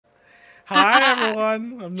Hi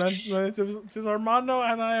everyone, Tiz Armando,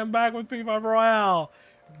 and I am back with P5R.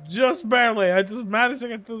 Just barely. I just managed to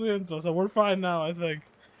get to the intro, so we're fine now, I think.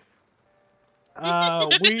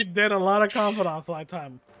 We did a lot of confidants last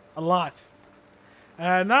time. A lot.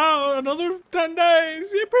 And now another 10 days.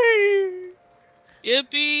 Yippee!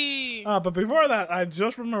 Yippee! But before that, I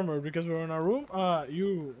just remembered because we were in our room.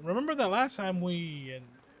 You remember that last time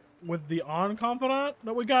with the on confidant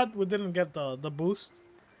that we didn't get the boost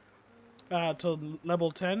to level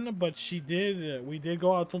 10, but we did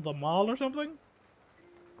go out to the mall or something?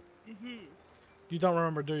 You don't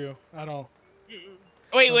remember, do you? At all?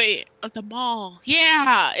 Wait. At the mall.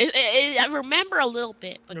 Yeah, I remember a little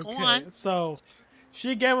bit, but Okay, go on. so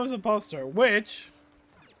she gave us a poster, which...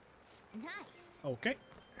 Nice. Okay.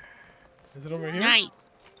 Is it over here?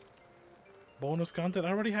 Nice. Bonus content.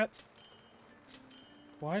 I already had...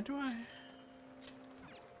 Why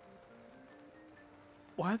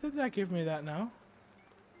did that give me that now?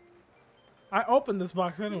 I opened this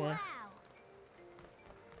box anyway. Wow.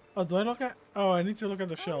 Oh, do I look at... Oh, I need to look at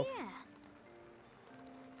the shelf. Yeah.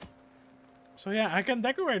 So yeah, I can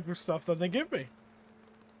decorate with stuff that they give me.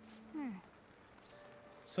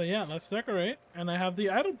 So yeah, let's decorate. And I have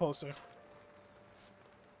the idol poster.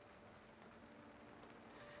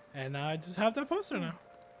 And I just have that poster now.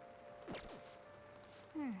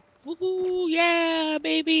 Woohoo! Yeah,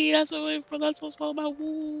 baby. That's what it's all about.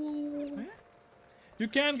 Woo. Yeah. You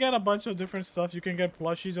can get a bunch of different stuff. You can get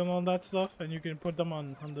plushies and all that stuff, and you can put them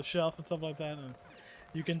on the shelf and stuff like that. And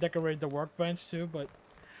you can decorate the workbench too. But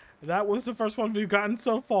that was the first one we've gotten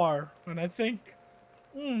so far, and I think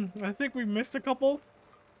we missed a couple.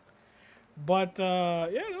 But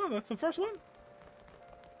yeah, no, that's the first one.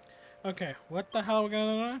 Okay, what the hell are we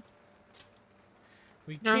gonna do?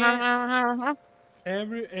 We can't.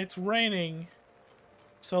 It's raining,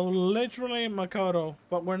 so literally Makoto,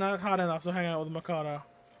 but we're not hot enough to hang out with Makoto.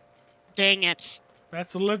 Dang it!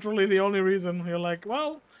 That's literally the only reason. You're like,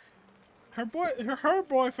 well, her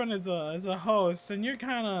boyfriend is a host, and you're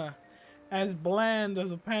kind of as bland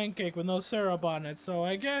as a pancake with no syrup on it. So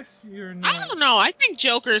I guess you're not. I don't know. I think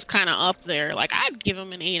Joker's kind of up there. Like, I'd give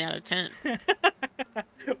him an 8 out of 10.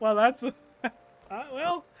 Well, that's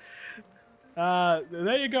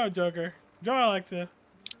there you go, Joker. Joe Alexa.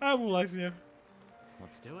 I will like you.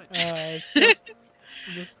 Let's do it. It's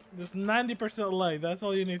just 90% light. That's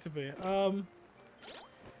all you need to be.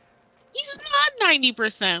 He's not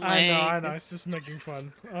 90% like. I know. It's just making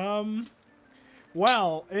fun.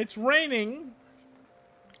 Well, it's raining,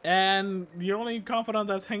 and the only confidant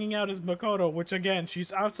that's hanging out is Makoto, which again,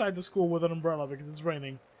 she's outside the school with an umbrella because it's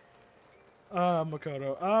raining.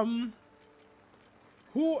 Makoto.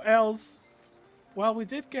 Who else? Well, we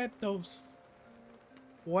did get those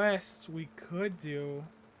quests we could do.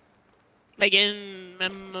 Like in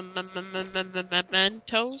Mentos?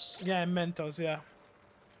 Yeah, Mentos, yeah.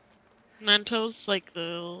 Mentos, like the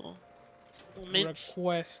little mints.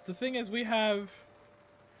 Request. The thing is, we have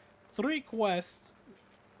 3 quests.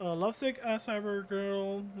 Lovesick Cyber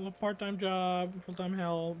Girl, part-time job, full-time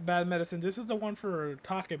hell, bad medicine. This is the one for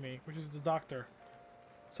Takemi, which is the doctor.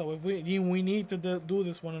 So if we need to do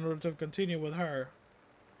this one in order to continue with her.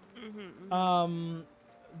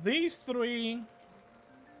 These 3,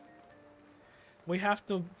 we have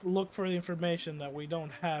to look for the information that we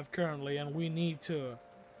don't have currently, and we need to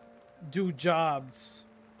do jobs.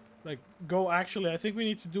 Like, I think we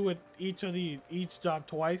need to do it each job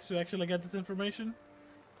twice to actually get this information.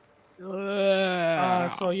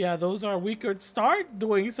 So yeah, we could start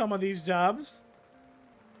doing some of these jobs.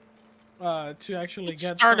 To actually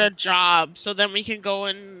start a job, so then we can go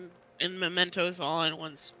in Mementos all in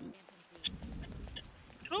one swoop.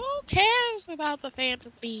 Who cares about the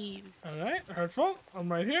Phantom Thieves? Alright, hurtful. I'm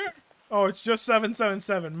right here. Oh, it's just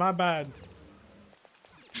 777. My bad.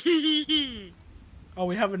 Oh,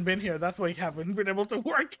 we haven't been here. That's why we haven't been able to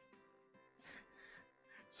work.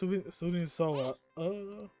 Soothing Sola.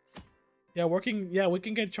 Yeah, we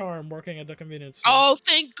can get charm working at the convenience store. Oh,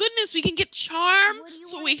 thank goodness we can get charm,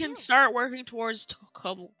 so we can start working towards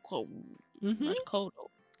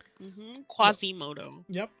Quasimodo.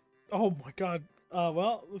 Yep. Oh my god.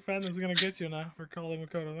 Well, the Phantom's gonna get you now for calling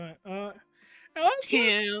Makoto that.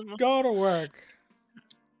 Let's go to work.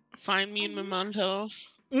 Find me in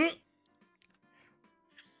Mementos.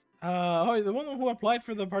 Oh, the one who applied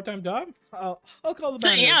for the part-time job? I'll call the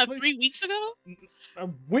manager. Yeah, please. 3 weeks ago?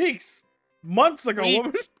 Weeks! Months ago,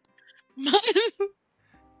 woman! Nice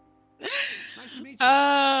to meet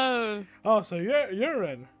you. Oh, so you're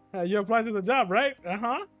in. You applied to the job, right?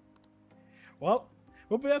 Uh-huh. Well,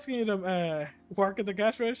 We'll be asking you to work at the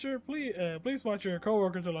cash register. Please watch your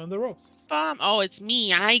coworker to learn the ropes. Oh, it's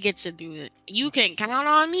me. I get to do it. You can count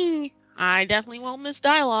on me. I definitely won't miss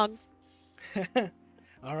dialogue.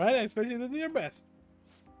 All right, I expect you to do your best.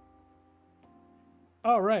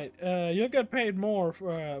 All right, you'll get paid more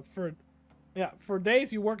for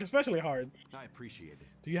days you work especially hard. I appreciate it.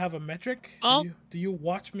 Do you have a metric? Oh. Do you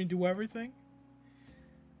watch me do everything?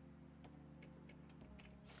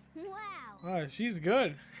 Wow. Oh, she's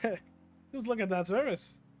good. Just look at that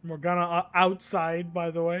service. Morgana outside, by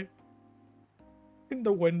the way. In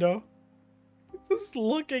the window. Just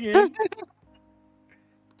looking in.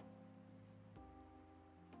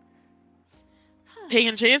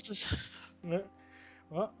 Taking chances. Yeah.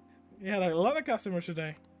 Well, you had a lot of customers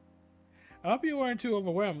today. I hope you weren't too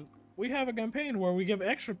overwhelmed. We have a campaign where we give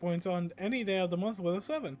extra points on any day of the month with a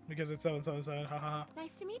 7. Because it's 777, haha.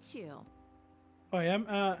 Nice to meet you. Oh, I am,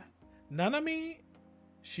 Nanami?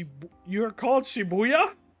 You're called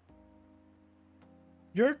Shibuya?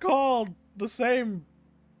 You're called the same...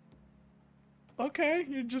 Okay,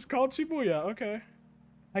 you're just called Shibuya, okay.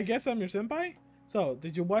 I guess I'm your senpai? So,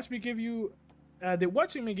 did you watch me give you... did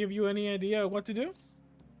watching me give you any idea what to do?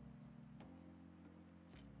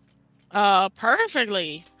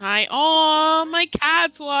 Perfectly. Oh, my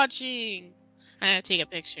cat's watching. I have to take a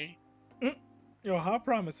picture. Oh, how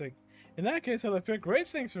promising. In that case, I'll expect great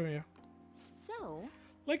things from you. So,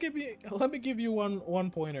 Let me give you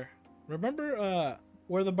one pointer. Remember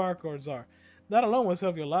where the barcodes are. That alone will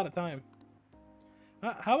save you a lot of time.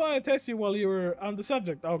 How about I test you while you were on the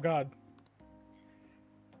subject? Oh god.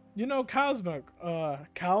 You know cow's milk.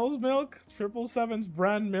 Cow's milk? 777's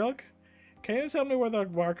brand milk? Can you tell me where the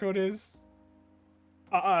barcode is?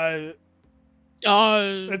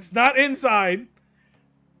 It's not inside.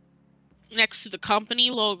 Next to the company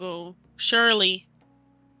logo. Surely.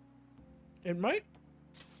 It might.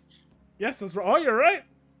 Yes, that's right. Oh, you're right.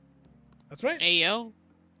 That's right. Ayo.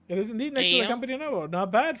 It is indeed next to the company logo.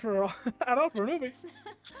 Not bad for at all for a newbie.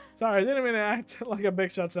 Sorry, I didn't mean to act like a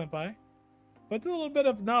big shot senpai. But a little bit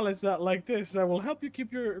of knowledge like this that will help you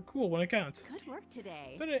keep your cool when it counts. good work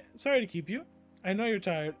today. Sorry to keep you. I know you're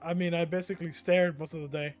tired. I mean, I basically stared most of the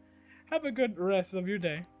day. Have a good rest of your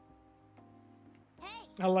day. Hey.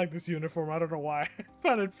 I like this uniform. I don't know why. I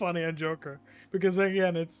find it funny on Joker. Because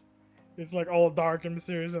again, it's like all dark and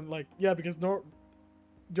mysterious and like, yeah, because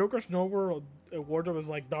Joker's wardrobe is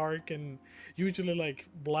like dark and usually like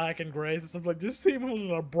black and gray and stuff like this. Even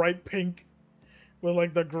a bright pink with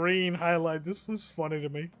like the green highlight. This was funny to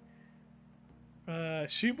me.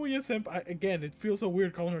 Shibuya Senpai. Again, it feels so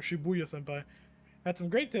weird calling her Shibuya Senpai. Had some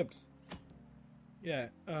great tips. Yeah.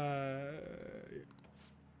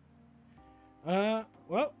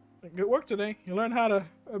 Well, good work today. You learned how to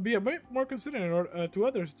be a bit more considerate to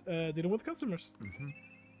others dealing with customers. Mm-hmm.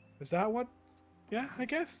 Is that what? Yeah, I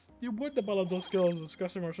guess you would develop those skills as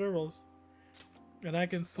customer service. And I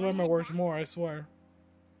can slur my words more, I swear.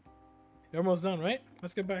 You're almost done, right?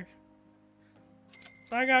 Let's get back.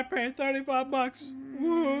 I got paid 35 bucks.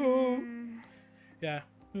 Woo! Yeah.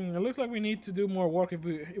 It looks like we need to do more work if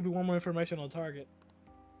we want more information on target.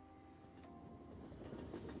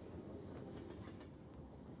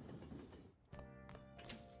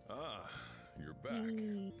 Ah, you're back.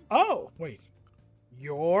 Oh, wait.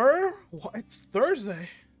 What? It's Thursday.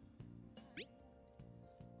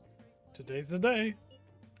 Today's the day.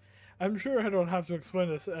 I'm sure I don't have to explain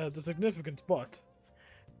this the significance, but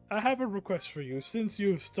I have a request for you since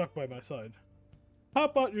you've stuck by my side. How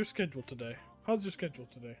about your schedule today? How's your schedule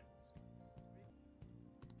today?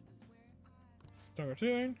 Stronger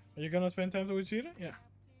doing? Are you gonna spend time with Cheetah? Yeah.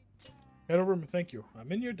 Head over and thank you.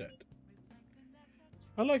 I'm in your debt.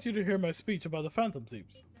 I'd like you to hear my speech about the Phantom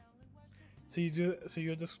Thieves. See you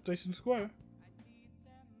at the station square.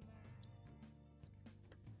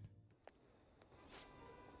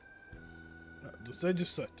 The stage is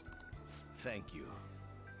set. Thank you.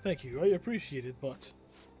 Thank you, I appreciate it, but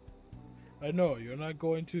I know you're not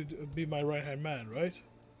going to be my right-hand man, right?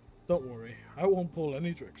 Don't worry, I won't pull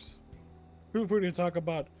any tricks. Feel free to talk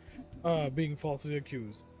about being falsely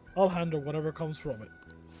accused. I'll handle whatever comes from it.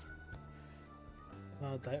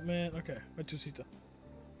 That man? Okay, Machusita.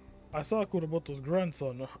 I saw Kuramoto's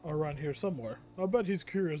grandson around here somewhere. I bet he's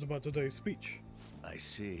curious about today's speech. I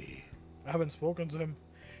see. I haven't spoken to him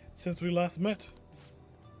since we last met.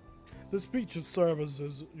 The speech should serve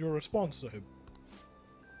as your response to him.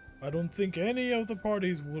 I don't think any of the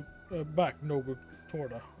parties would back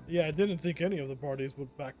Nogutora. Yeah, I didn't think any of the parties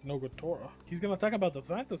would back Nogutora. He's gonna talk about the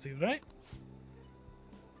fantasies, right?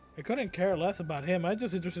 I couldn't care less about him. I'm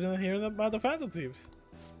just interested in hearing about the fantasies.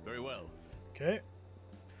 Very well. Okay.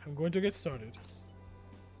 I'm going to get started.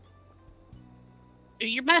 Do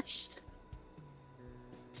your best.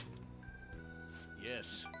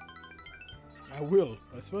 Yes. I will,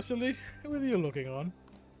 especially with you looking on.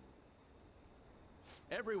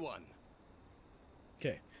 Everyone.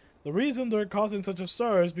 Okay. The reason they're causing such a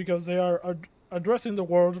stir is because they are addressing the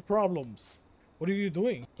world's problems. What are you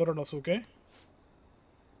doing, Toronosuke?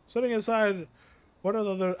 Setting aside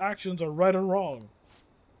whether their actions are right or wrong.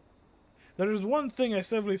 There is one thing I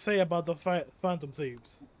safely say about the Phantom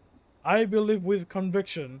Thieves. I believe with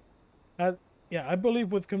conviction has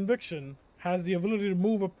the ability to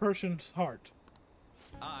move a person's heart.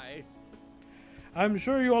 I'm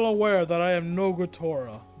sure you're all aware that I am no good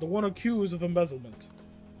Tora, the one accused of embezzlement.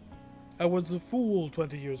 I was a fool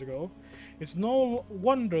 20 years ago. It's no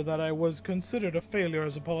wonder that I was considered a failure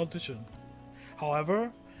as a politician.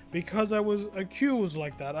 However, because I was accused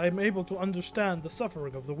like that, I'm able to understand the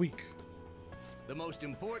suffering of the weak. The most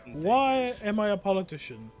important thing Why is... am I a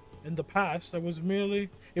politician? In the past, it was merely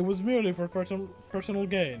for personal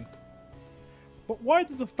gain. But why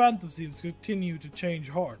do the Phantom Thieves continue to change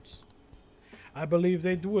hearts? I believe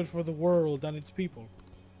they do it for the world and its people.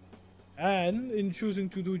 And in choosing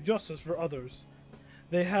to do justice for others,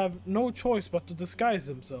 they have no choice but to disguise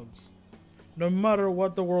themselves. No matter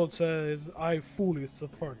what the world says, I fully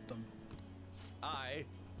support them. I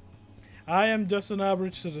am just an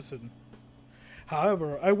average citizen.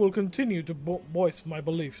 However, I will continue to voice my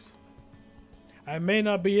beliefs. I may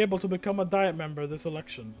not be able to become a Diet member this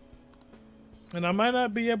election, and I might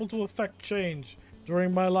not be able to affect change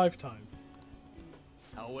during my lifetime.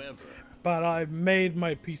 However, but I've made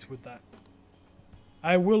my peace with that.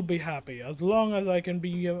 I will be happy as long as I can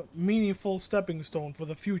be a meaningful stepping stone for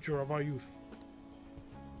the future of our youth.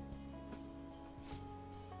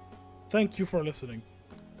 Thank you for listening.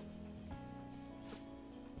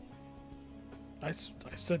 I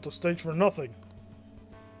set the stage for nothing.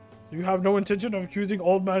 You have no intention of accusing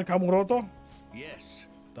old man Kamuroto? yes.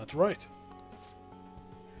 That's right.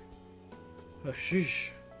 Sheesh.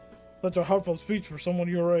 Such a heartfelt speech for someone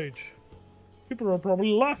your age. People are probably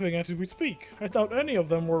laughing as we speak. I doubt any of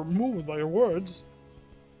them were moved by your words.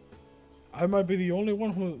 I might be the only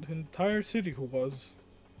one in the entire city who was.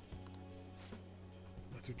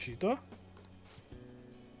 Matsuchita?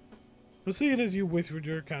 Proceed as you wish with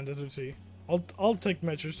your candidacy. I'll take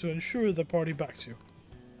measures to ensure the party backs you.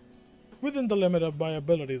 Within the limit of my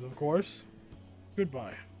abilities, of course.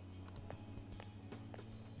 Goodbye.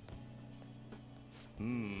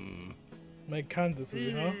 Make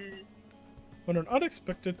candidacy, huh? On an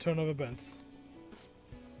unexpected turn of events.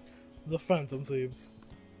 The Phantom Thieves.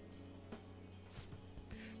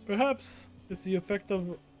 Perhaps it's the effect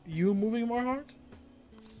of you moving my heart?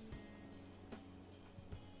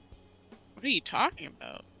 What are you talking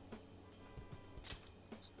about?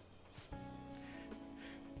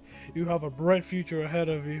 You have a bright future ahead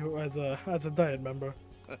of you as a Diet member.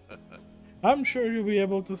 I'm sure you'll be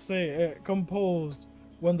able to stay composed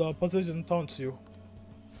when the opposition taunts you.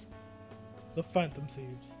 The Phantom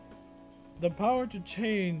Thieves. The power to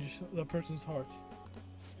change the person's heart.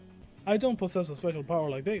 I don't possess a special power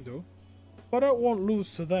like they do, but I won't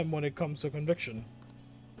lose to them when it comes to conviction.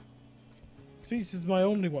 Speech is my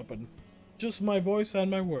only weapon. Just my voice and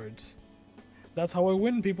my words. That's how I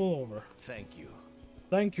win people over. Thank you.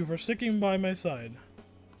 Thank you for sticking by my side.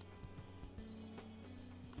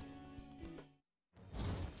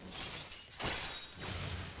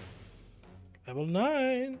 Level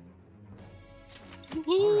 9. Woohoo,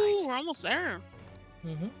 All right. we're almost there.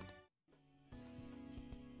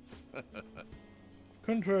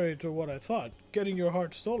 Contrary to what I thought, getting your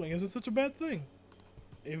heart stolen isn't such a bad thing.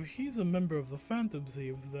 If he's a member of the Phantom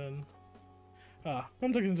Thieves, then...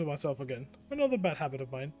 I'm talking to myself again. Another bad habit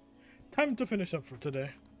of mine. Time to finish up for today.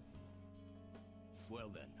 Well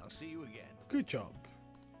then, I'll see you again. Good job.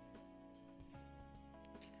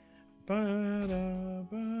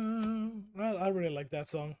 Ba-da-ba. I really like that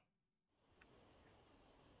song.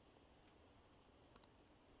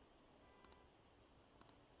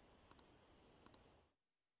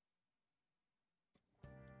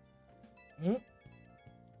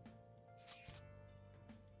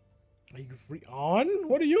 Are you free on?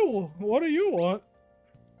 What do you want?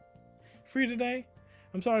 Free today?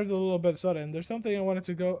 I'm sorry if it's a little bit sudden. There's something I wanted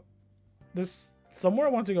to go... There's somewhere I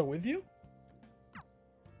want to go with you?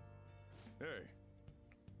 Hey,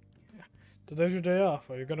 Today's your day off.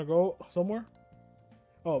 Are you gonna go somewhere?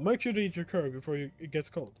 Oh, make sure to eat your curry before it gets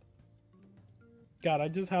cold. God, I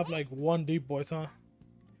just have like one deep voice, huh?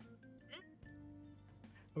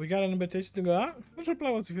 We got an invitation to go out? Let's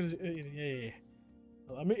reply once you finish eating. Yeah.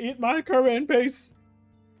 Let me eat my curry in peace.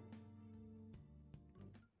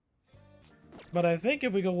 But I think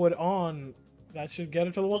if we go with on, That should get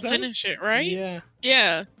her to level We'll 10. finish it, right? Yeah.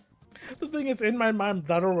 Yeah. The thing is, in my mind,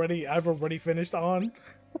 I've already finished on.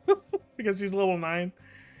 Because she's level 9.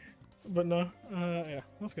 But no. Yeah.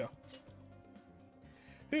 Let's go.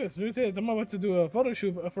 Here's I'm about to do a photo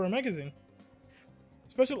shoot for a magazine.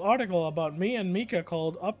 Special article about me and Mika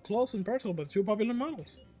called Up Close and Personal with 2 popular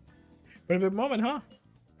models. Pretty big moment, huh?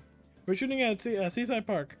 We're shooting at Seaside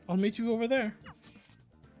Park. I'll meet you over there.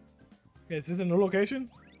 Okay, is this a new location?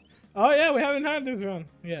 Oh yeah, we haven't had this one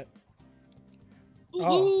yet.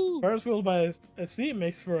 Oh, Ferris wheel by a sea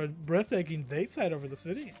makes for a breathtaking date site over the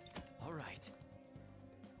city. All right.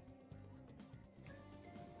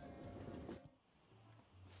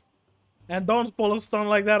 And don't pull a stunt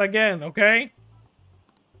like that again, okay?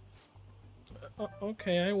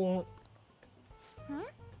 Okay, I won't. Huh?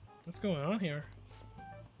 What's going on here?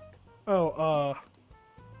 Oh,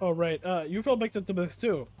 oh right. You fell victim to this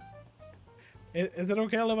too. Is it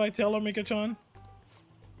okay if I tell her, Mika-chan?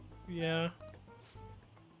 Yeah.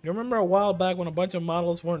 You remember a while back when a bunch of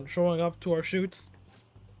models weren't showing up to our shoots?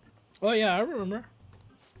 Oh yeah, I remember.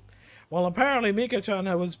 Well, apparently Mika-chan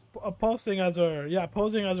was posting as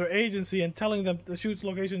her agency and telling them the shoot's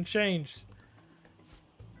location changed.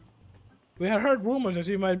 We had heard rumors that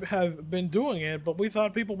she might have been doing it, but we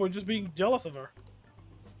thought people were just being jealous of her.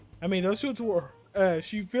 I mean, those shoots were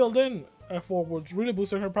she filled in for which really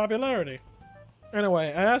boosted her popularity. Anyway,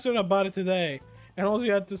 I asked her about it today, and all she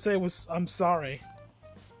had to say was, "I'm sorry.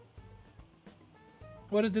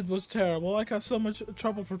 What it did was terrible. I caused so much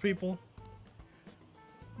trouble for people.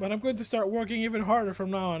 But I'm going to start working even harder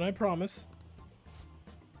from now on, I promise."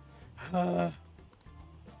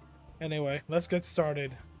 Anyway, let's get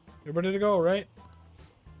started. You're ready to go, right?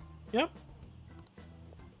 Yep.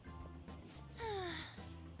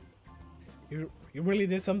 You really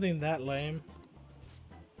did something that lame?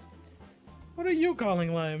 What are you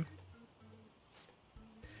calling lame?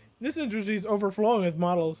 This industry is overflowing with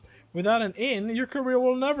models. Without an in, your career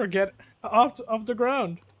will never get off the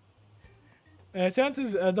ground.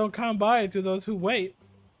 Chances don't come by to those who wait.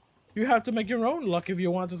 You have to make your own luck if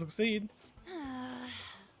you want to succeed.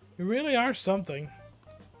 You really are something.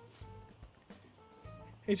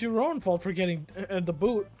 It's your own fault for getting the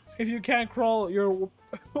boot. If you can't crawl your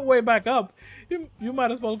way back up, you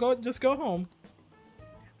might as well just go home.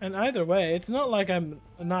 And either way, it's not like I'm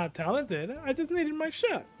not talented. I just needed my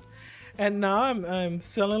shot. And now I'm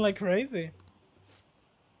selling like crazy.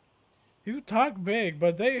 You talk big,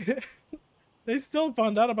 but they they still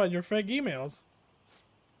found out about your fake emails.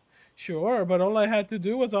 Sure, but all I had to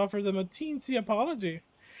do was offer them a teensy apology.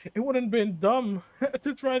 It wouldn't have been dumb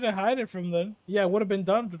to try to hide it from them. Yeah, it would have been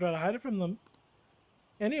dumb to try to hide it from them.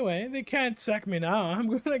 Anyway, they can't sack me now. I'm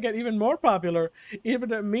gonna get even more popular,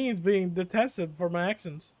 even if it means being detested for my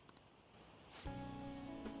actions.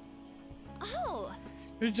 Oh!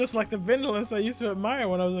 You're just like the Vindelins I used to admire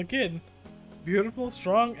when I was a kid. Beautiful,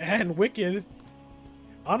 strong, and wicked.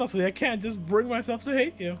 Honestly, I can't just bring myself to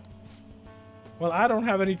hate you. Well, I don't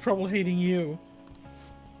have any trouble hating you.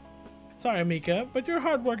 Sorry, Mika, but your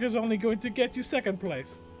hard work is only going to get you second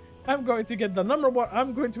place. I'm going to be the number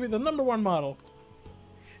one model.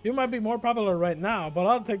 You might be more popular right now, but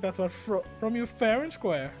I'll take that from you fair and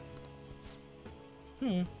square.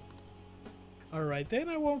 Alright then,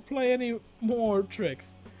 I won't play any more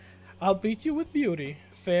tricks. I'll beat you with beauty,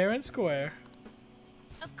 fair and square.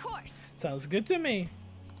 Of course! Sounds good to me.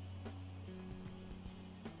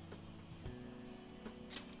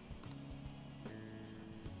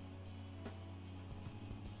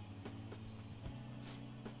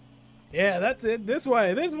 Yeah, that's it. This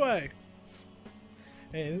way, this way.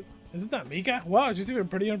 Hey, isn't that Mika? Wow, she's even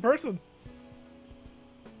pretty in person.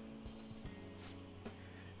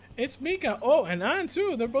 It's Mika. Oh, and Ann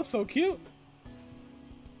too. They're both so cute.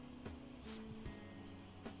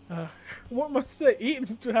 What must they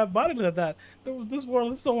eat to have bodies like that? This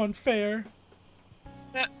world is so unfair.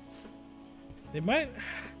 Yeah. They might...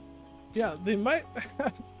 Yeah, they might...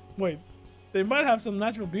 Wait. They might have some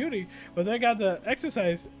natural beauty, but they got the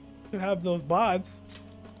exercise to have those bods.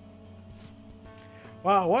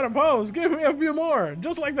 Wow, what a pose! Give me a few more!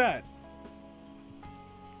 Just like that!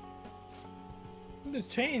 This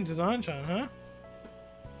change in Anshan, huh?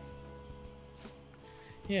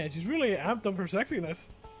 Yeah, she's really amped up her sexiness.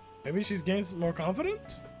 Maybe she's gained some more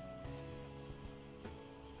confidence?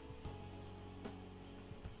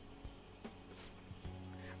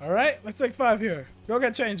 Alright, let's take 5 here. Go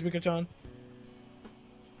get changed, Mika-chan.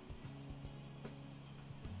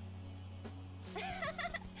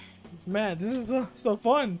 Man, this is so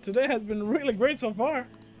fun. Today has been really great so far.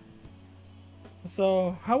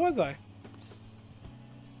 So, how was I?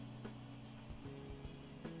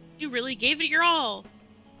 You really gave it your all.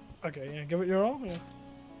 Okay, yeah, give it your all. Yeah.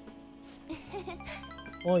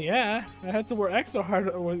 Well, yeah, I had to work extra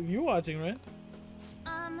hard with you watching, right?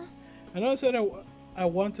 I know I said I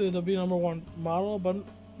wanted to be #1 model,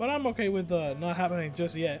 but I'm okay with not happening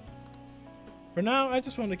just yet. For now, I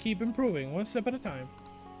just want to keep improving, one step at a time.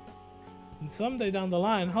 And someday down the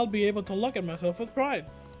line, I'll be able to look at myself with pride.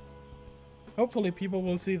 Hopefully, people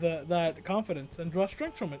will see that confidence and draw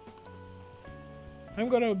strength from it. I'm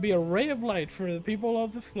gonna be a ray of light for the people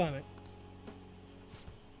of this planet.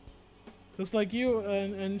 Just like you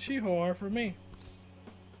and Shiho are for me.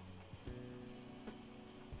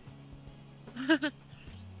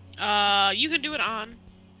 You can do it on.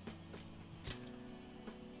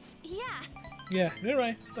 Yeah. Yeah, you're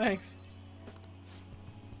right. Thanks.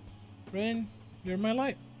 Rain, you're my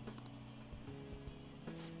light.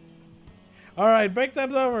 Alright, break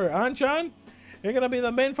time's over. Anchan, you're gonna be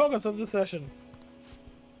the main focus of the session.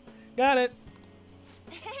 Got it.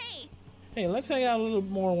 Hey. Hey, let's hang out a little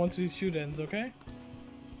more once we shoot ends, okay?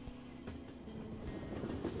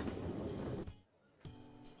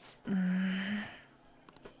 Man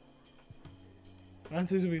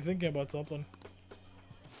seems to be thinking about something.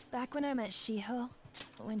 Back when I met Shiho,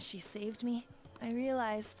 when she saved me, I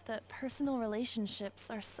realized that personal relationships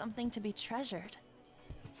are something to be treasured.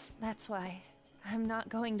 That's why I'm not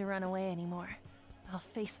going to run away anymore. I'll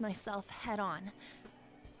face myself head on.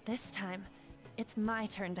 This time, it's my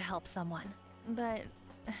turn to help someone. But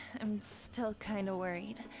I'm still kinda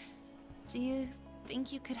worried. Do you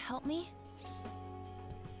think you could help me?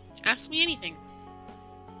 Ask me anything.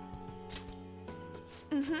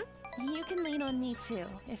 You can lean on me too,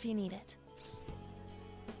 if you need it.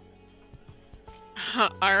 I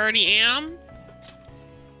already am.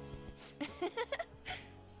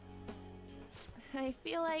 I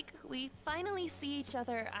feel like we finally see each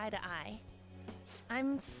other eye to eye.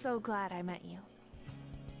 I'm so glad I met you.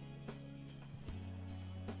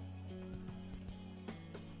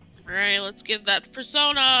 Alright, let's give that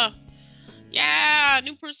persona. Yeah,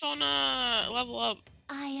 new persona. Level up.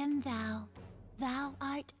 I am thou. Thou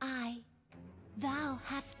art I. Thou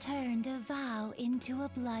hast turned a vow into a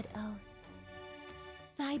blood oath.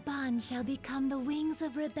 Thy bond shall become the wings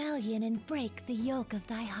of rebellion and break the yoke of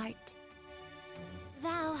thy heart.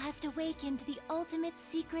 Thou hast awakened the ultimate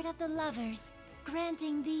secret of the lovers,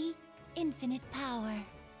 granting thee infinite power.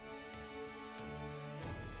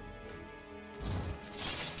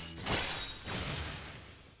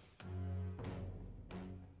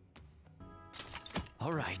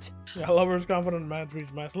 All right. Yeah, lovers confident man's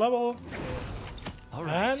reach max level. All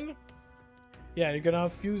right. And yeah, you're gonna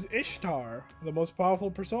fuse Ishtar, the most powerful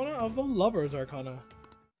persona of the Lovers Arcana.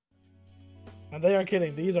 And they are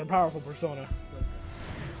kidding, these are powerful persona.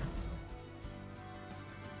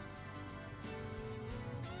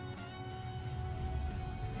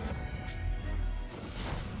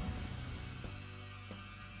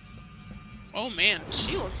 Oh man,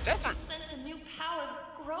 she looks different. Sense a new power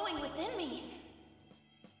growing within me.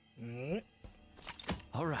 Alright.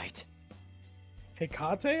 All right.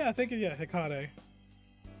 Hecate? I think, yeah, Hecate.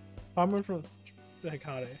 I'm from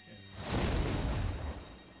Hecate.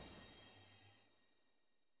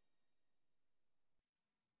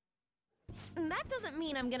 Yeah. That doesn't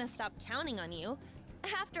mean I'm gonna stop counting on you.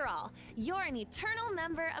 After all, you're an eternal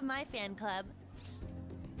member of my fan club.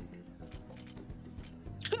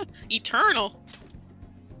 Eternal.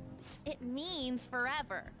 It means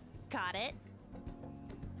forever. Got it?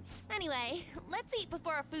 Anyway, let's eat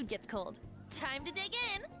before our food gets cold. Time to dig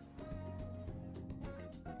in!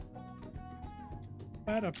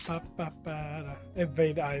 Ba-da-ba-ba-ba-da.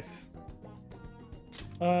 Evade ice.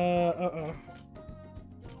 Uh-oh.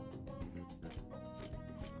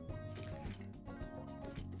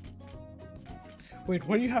 Wait,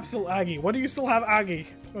 what do you have still Aggie? What do you still have Aggie?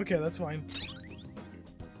 Okay, that's fine.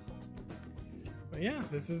 But yeah,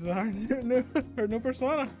 this is our new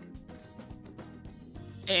persona.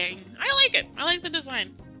 Dang. I like it. I like the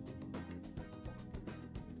design.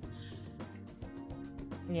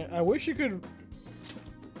 Yeah, I wish you could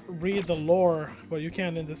read the lore, but you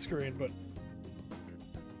can't in this screen, but...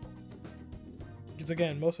 Because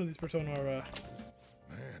again, most of these persona are,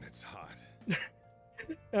 Man, it's hot.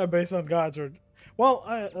 based on gods or... Well,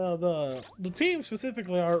 the team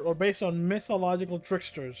specifically are based on mythological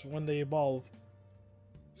tricksters when they evolve.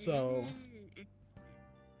 So...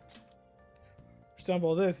 For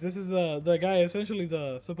example, this is the guy essentially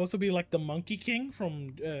supposed to be like the Monkey King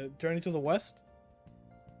from Journey to the West.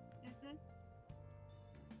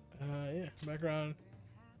 Yeah, background.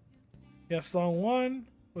 Yeah, song 1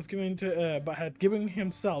 was given to had given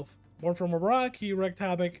himself Born from Iraq, he wreaked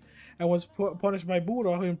havoc and was punished by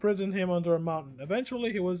Buddha, who imprisoned him under a mountain.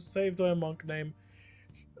 Eventually, he was saved by a monk named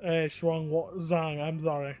Shuang Zhang. I'm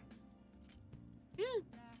sorry.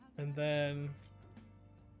 And then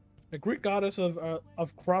the Greek goddess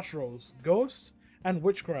of crossroads, ghosts, and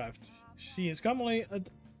witchcraft. She is commonly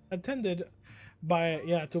attended by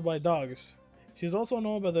dogs. She's also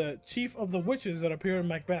known by the chief of the witches that appear in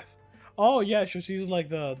Macbeth. Oh yeah, so she's like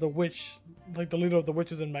the witch, like the leader of the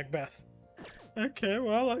witches in Macbeth. Okay,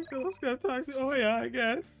 well, let's go talk to. Oh yeah, I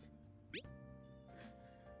guess.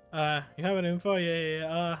 You have an info?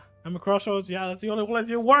 Yeah. I'm at Crossroads. Yeah, that's the only place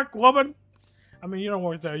you work, woman. I mean, you don't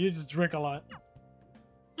work there. You just drink a lot.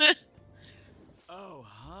 Oh,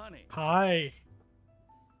 honey. Hi.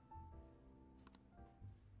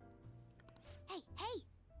 Hey!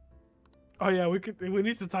 Oh yeah, we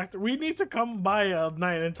need to talk to. We need to come by at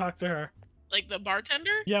night and talk to her. Like the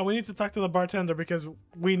bartender? Yeah, we need to talk to the bartender because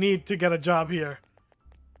we need to get a job here.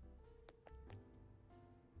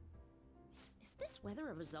 Is this weather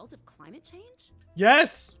a result of climate change?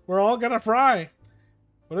 Yes, we're all gonna fry,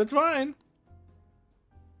 but it's fine.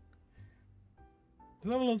 Is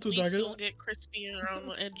that a little too At dark? least it'll get crispy around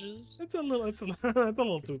the edges. It's a little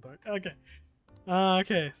too dark. Okay.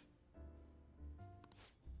 Okay.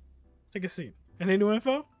 Take a seat. Any new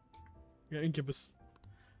info? Yeah, Incubus.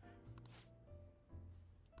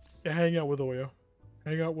 Yeah, hang out with Oyo.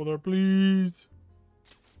 Hang out with her, please.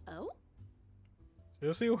 Oh?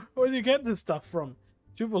 Seriously, where'd you get this stuff from?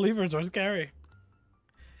 True believers are scary.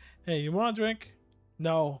 Hey, you want a drink?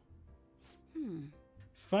 No.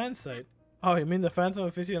 Fan site. Oh, you mean the Phantom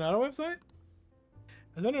Aficionado website?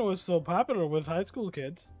 I didn't know it was so popular with high school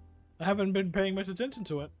kids. I haven't been paying much attention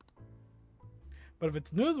to it. But if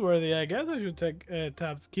it's newsworthy, I guess I should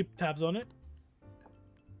keep tabs on it.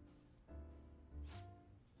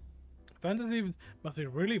 Fantasy must be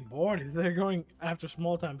really bored if they're going after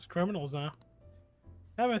small-time criminals now.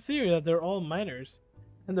 I have a theory that they're all minors,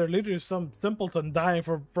 and their leader is some simpleton dying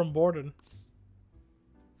from boredom.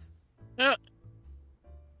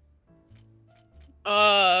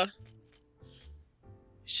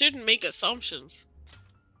 Shouldn't make assumptions.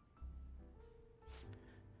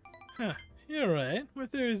 Huh, you're right. My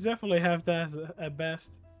theory is definitely half-assed at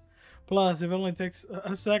best. Plus, if it only takes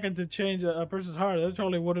a second to change a person's heart, they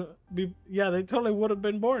totally wouldn't be. Yeah, they totally would have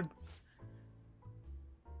been bored.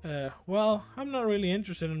 Well, I'm not really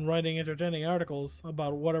interested in writing entertaining articles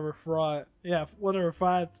about whatever fraud. Yeah, whatever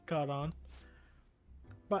frauds caught on.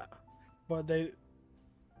 But they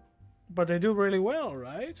do really well,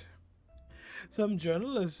 right? Some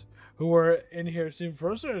journalists who were in here seem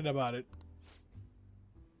frustrated about it.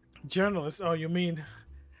 Journalists? Oh, you mean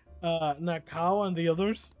Nakao and the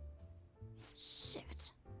others?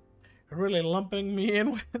 Shit. You're really lumping me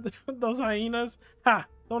in with those hyenas? Ha!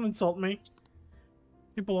 Don't insult me.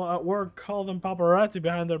 People at work call them paparazzi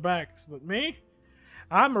behind their backs, but me?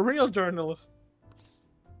 I'm a real journalist.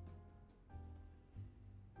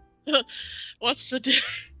 What's the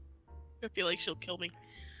I feel like she'll kill me.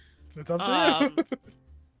 It's up to you.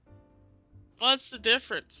 What's the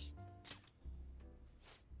difference?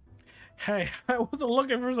 Hey, I wasn't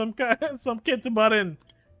looking for some kid to butt in.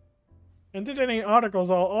 And did any articles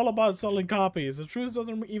all about selling copies. The truth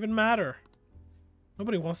doesn't even matter.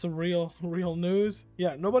 Nobody wants the real news.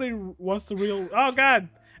 Yeah, nobody wants the real. Oh God,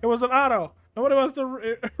 it was an auto. Nobody wants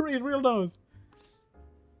to read real news.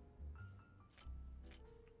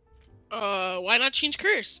 Why not change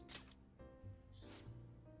careers?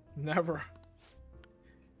 Never.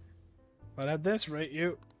 But at this rate,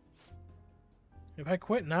 if I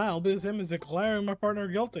quit now, I'll be the same as declaring my partner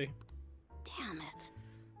guilty. Damn it.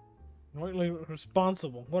 Knowingly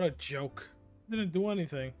responsible. What a joke. Didn't do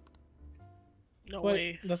anything. No But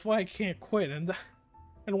way. that's why I can't quit, and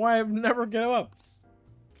why I've never give up.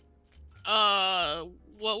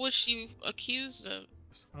 What was she accused of?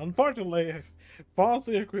 Unfortunately,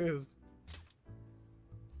 falsely accused.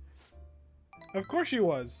 Of course she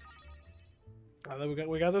was.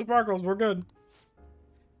 We got the sparkles. We're good.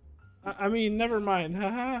 I mean, never mind.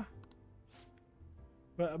 Haha.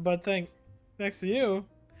 But thanks to you,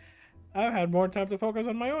 I've had more time to focus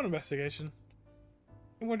on my own investigation.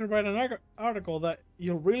 I'm going to write an article that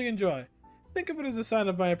you'll really enjoy. Think of it as a sign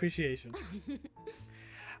of my appreciation.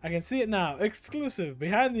 I can see it now. Exclusive.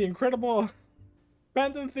 Behind the incredible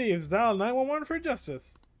Phantom Thieves. Dial 911 for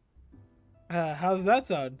justice. How does that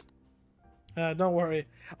sound? Don't worry.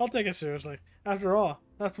 I'll take it seriously. After all,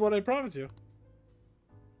 that's what I promised you.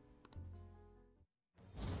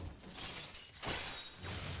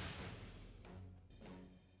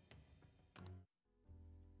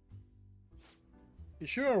 You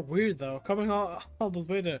sure are weird, though. Coming all this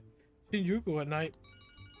way to Shinjuku at night.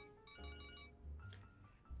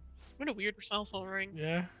 What a weird cell phone ring.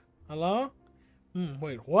 Yeah. Hello?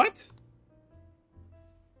 Wait, what?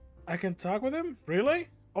 I can talk with him? Really?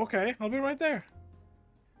 Okay, I'll be right there.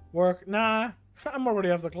 Work? Nah, I'm already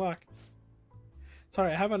off the clock.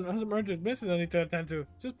 Sorry, I have an urgent business I need to attend to.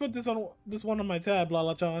 Just put this one on my tab,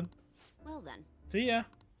 Lala-chan. Well then. See ya.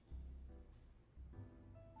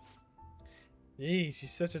 Yee,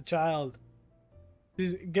 she's such a child.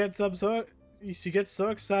 She gets so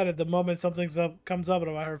excited the moment something comes up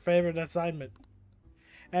about her favorite assignment.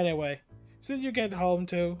 Anyway, should you get home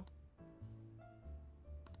too?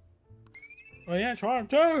 Oh yeah, charm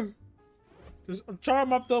too. Just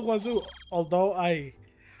charm up the wazoo. Although I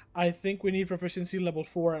think we need proficiency level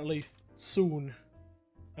 4 at least soon,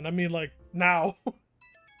 and I mean like now.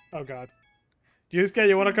 Oh god, Yusuke,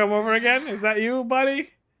 you want to come over again? Is that you, buddy?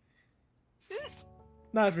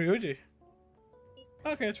 No, it's Ryuji.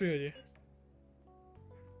 Okay, it's Ryuji.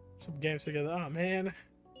 Some games together. Oh man,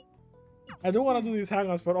 I do want to do these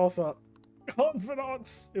hangouts, but also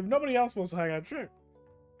confidants. If nobody else wants to hang out, sure.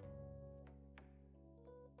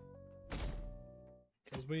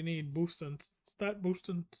 Because we need boostants. Stat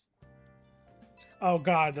boostants. Oh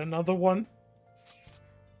god, another one?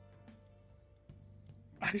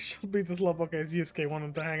 I shall beat this slump. Okay, it's Yusuke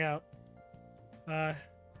wanting to hang out. The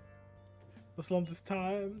slump this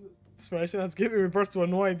time. Inspiration has given me birth to a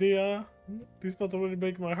new idea. These spots already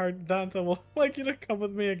make my heart dance. I will like you to come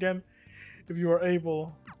with me again if you are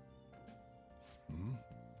able.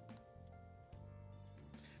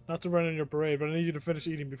 Not to run in your parade, but I need you to finish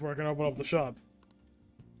eating before I can open up the shop.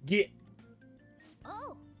 Yeah.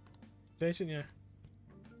 Oh. Station, yeah.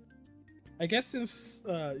 I guess since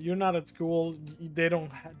you're not at school, they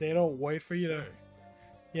don't wait for you to.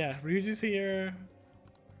 Yeah, Ryuji's here.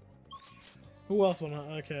 Who else wanna?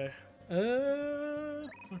 Okay.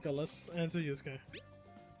 Okay, let's answer Yusuke.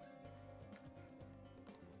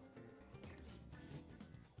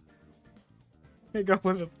 Hey, go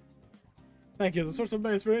with him. Thank you. The source of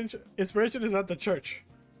my inspiration is at the church.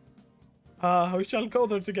 We shall go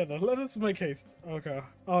there together. Let us make haste. Okay.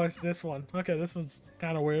 Oh, it's this one. Okay, this one's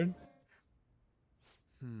kind of weird.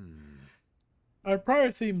 Our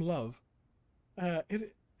prior theme, love.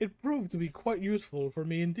 It proved to be quite useful for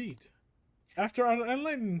me indeed. After our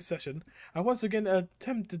enlightening session, I once again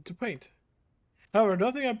attempted to paint. However,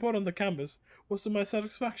 nothing I put on the canvas was to my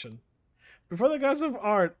satisfaction. Before the gods of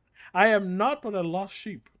art, I am naught but a lost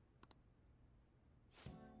sheep.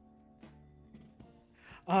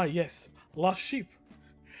 Ah, yes, lost sheep.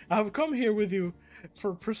 I have come here with you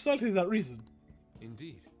for precisely that reason.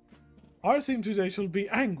 Indeed. Our theme today shall be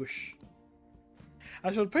anguish.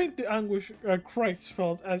 I shall paint the anguish Christ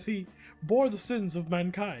felt as he bore the sins of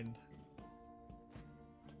mankind.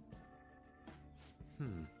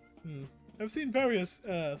 I've seen various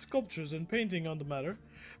sculptures and painting on the matter,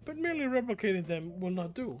 but merely replicating them will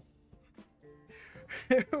not do.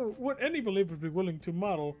 Would any believer be willing to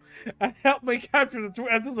model and help me capture the true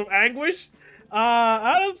essence of anguish?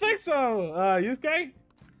 I don't think so. Yusuke?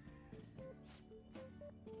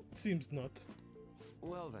 Seems not.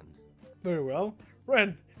 Well then. Very well.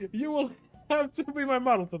 Ren, you will have to be my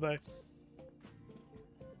model today.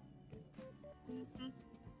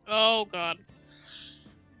 Oh god.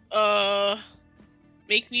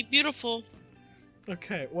 Make me beautiful.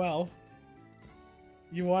 Okay, well.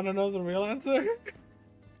 You want to know the real answer?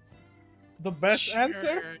 The best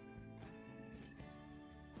answer?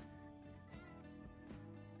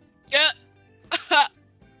 Yeah.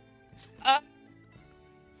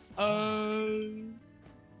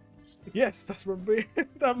 Yes, that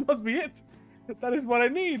must be it. That is what I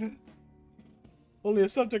need. Only a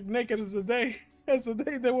subject naked as the day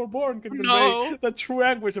they were born can convey the true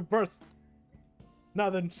anguish of birth. Now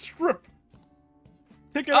then, strip.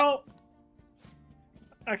 Take it all.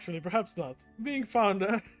 Actually, perhaps not. Being found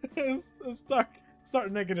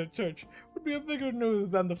stark naked at church would be a bigger news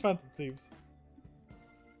than the Phantom Thieves.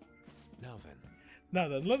 Now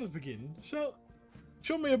then, let us begin.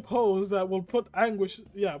 Show me a pose that will put anguish.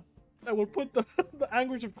 Yeah, that will put the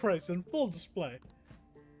anguish of Christ in full display.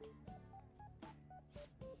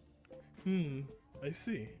 I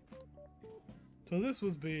see. So this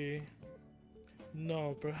would be.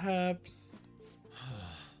 No, perhaps.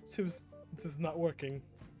 Seems this is not working.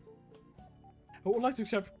 I would like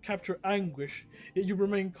to capture anguish, yet you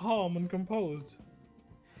remain calm and composed.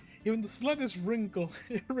 Even the slightest wrinkle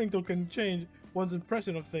can change one's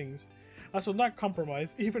impression of things. I shall not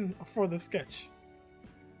compromise, even for the sketch.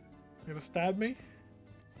 You gonna stab me?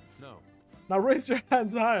 No. Now raise your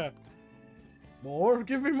hands higher. More,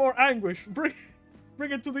 give me more anguish. Bring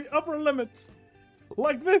it to the upper limits.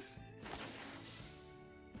 Like this.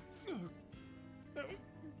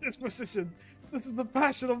 This position, this is the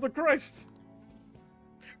passion of the Christ.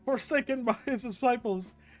 Forsaken by his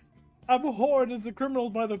disciples, abhorred as a criminal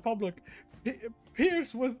by the public,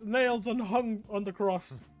 pierced with nails and hung on the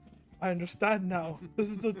cross. I understand now. This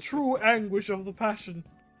is the true anguish of the passion.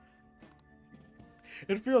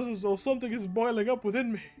 It feels as though something is boiling up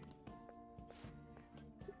within me.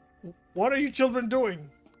 What are you children doing?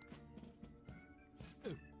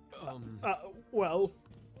 Well,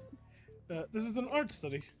 this is an art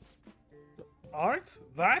study. Art?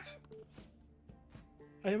 That?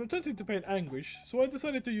 I am attempting to paint anguish, so I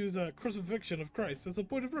decided to use a crucifixion of Christ as a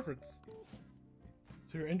point of reference.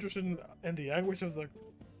 So you're interested in the anguish of the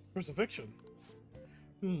crucifixion?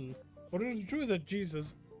 But it is true that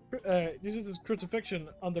Jesus' crucifixion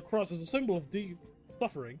on the cross is a symbol of deep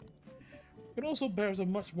suffering. It also bears a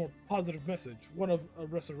much more positive message, one of a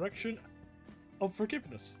resurrection of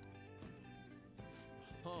forgiveness.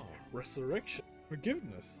 Oh. Resurrection?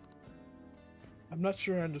 Forgiveness? I'm not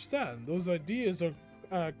sure I understand. Those ideas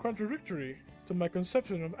are contradictory to my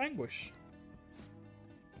conception of anguish.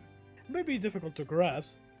 It may be difficult to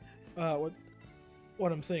grasp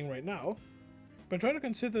what I'm saying right now, but try to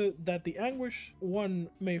consider that the anguish one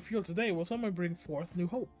may feel today will somehow bring forth new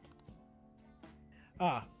hope.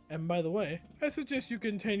 Ah, and by the way, I suggest you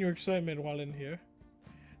contain your excitement while in here.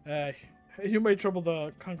 You may trouble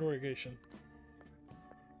the congregation.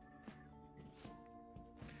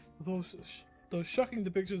 Those shocking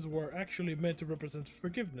depictions were actually meant to represent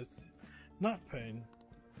forgiveness, not pain.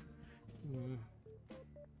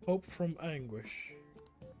 Hope from anguish.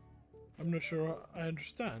 I'm not sure I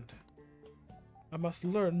understand. I must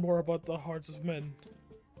learn more about the hearts of men.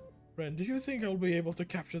 Ren, do you think I'll be able to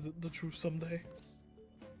capture the truth someday?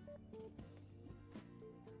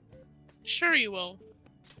 Sure you will.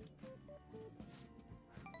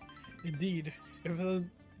 Indeed, if I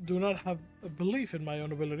do not have a belief in my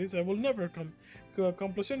own abilities, I will never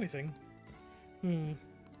accomplish anything.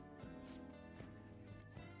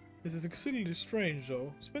 This is exceedingly strange,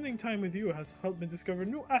 though. Spending time with you has helped me discover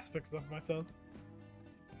new aspects of myself.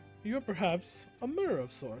 You are perhaps a mirror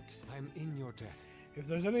of sorts. I'm in your debt. If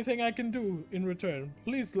there's anything I can do in return,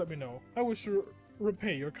 please let me know. I wish to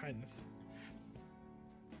repay your kindness.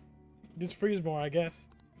 Just freeze more, I guess.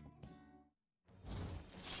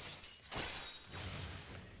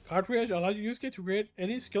 Card creation allows Yusuke to create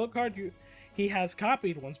any skill card he has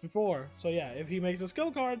copied once before. So yeah, if he makes a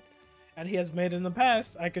skill card and he has made it in the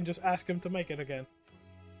past, I can just ask him to make it again.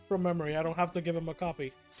 From memory, I don't have to give him a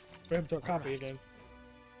copy. For him to copy again.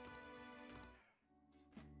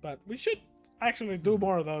 But we should actually do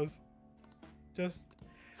more of those. Just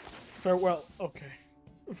farewell. Okay.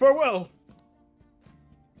 Farewell!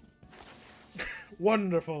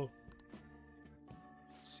 Wonderful.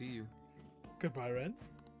 See you. Goodbye, Ren.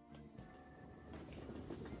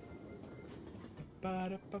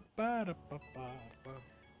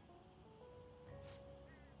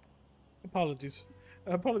 Apologies.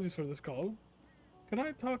 Apologies for this call. Can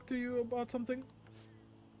I talk to you about something?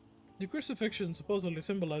 The crucifixion supposedly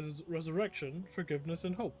symbolizes resurrection, forgiveness,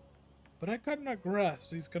 and hope. But I could not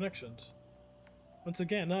grasp these connections. Once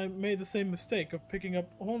again, I made the same mistake of picking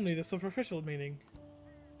up only the superficial meaning.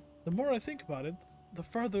 The more I think about it, the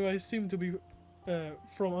farther I seem to be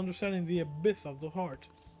from understanding the abyss of the heart.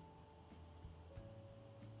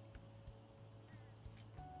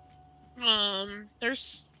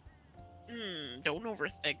 Don't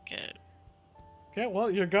overthink it. Okay,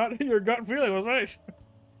 well, your gut feeling was right.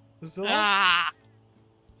 Still on?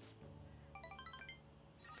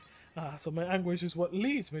 So my anguish is what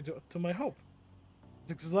leads me to my hope.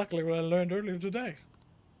 It's exactly what I learned earlier today.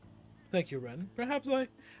 Thank you, Ren. Perhaps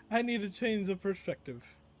I need a change of perspective.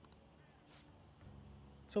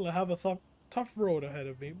 Still, I have a tough road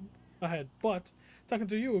ahead, but talking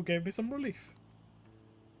to you gave me some relief.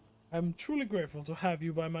 I'm truly grateful to have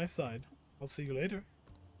you by my side. I'll see you later.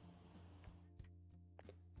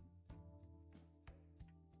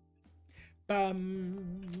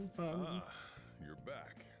 Bam, bam. You're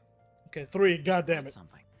back. Okay, 3, goddammit.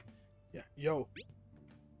 Something. Yeah, yo,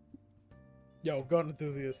 gun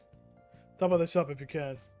enthusiast. Top of the shop if you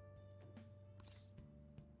can.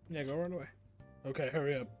 Yeah, go run away. Okay,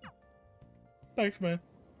 hurry up. Thanks, man.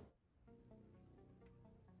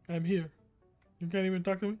 I'm here. You can't even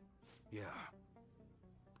talk to me? Yeah.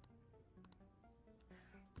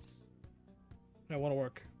 I want to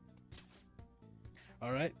work.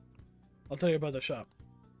 Alright. I'll tell you about the shop.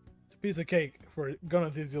 It's a piece of cake for a gun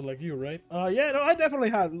enthusiast like you, right? Yeah, no, I definitely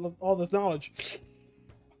had all this knowledge.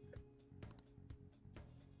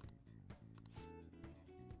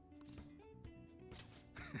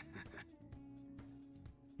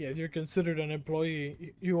 Yeah, if you're considered an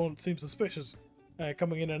employee, you won't seem suspicious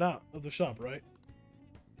coming in and out of the shop, right?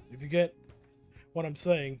 If you get what I'm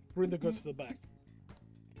saying, bring the goods to the back.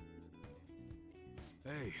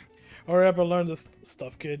 Hey, Hurry up and learn this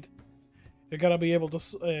stuff, kid. You gotta be able to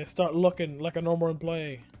start looking like a normal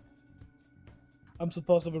employee. I'm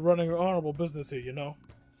supposed to be running an honorable business here, you know?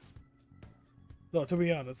 Though, to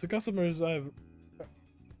be honest, the customers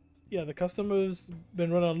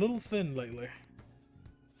been running a little thin lately.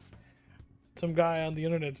 Some guy on the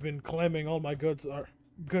internet's been claiming all my goods are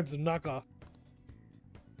knockoff.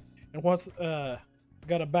 And once got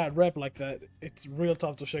a bad rep like that, it's real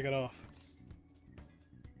tough to shake it off.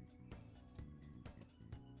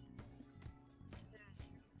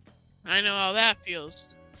 I know how that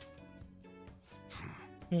feels.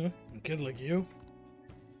 A kid like you?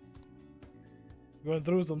 Going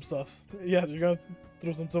through some stuff. Yeah, you're going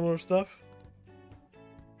through some similar stuff?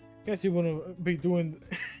 Guess you wouldn't be doing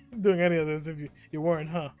any of this if you weren't,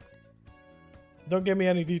 huh? Don't give me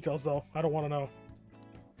any details though. I don't want to know.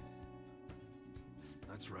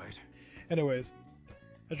 that's right. Anyways,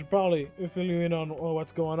 I should probably fill you in on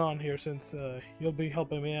what's going on here since you'll be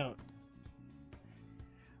helping me out.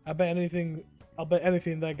 I'll bet anything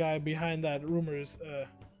that guy behind that rumor is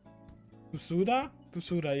Tsuda?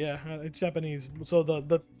 Tsuda, yeah, it's Japanese. So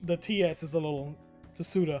the TS is a little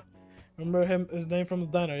Tsuda. Remember his name from the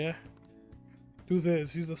diner, yeah? Who's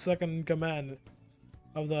this? He's the second in command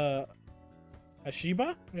of the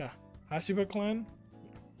Hashiba? Yeah, Hashiba clan.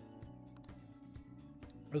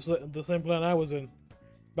 It's the same clan I was in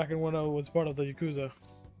back when I was part of the Yakuza.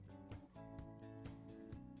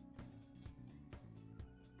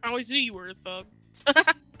 I always knew you were a thug.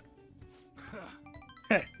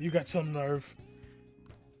 Hey, you got some nerve.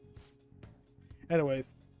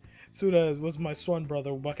 Anyways, Suda was my swan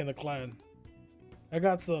brother back in the clan. I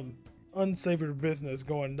got some unsavory business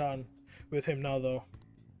going down with him now, though.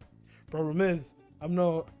 Problem is, I'm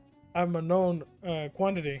a known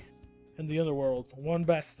quantity in the underworld. One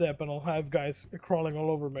bad step and I'll have guys crawling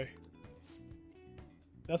all over me.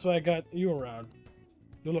 That's why I got you around.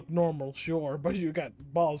 You look normal, sure, but you got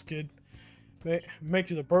balls, kid.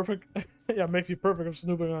 Makes you the perfect. Yeah, makes you perfect for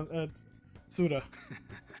snooping on Suda.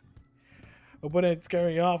 But it's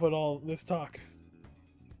scaring you off with all this talk.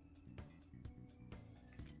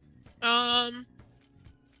 We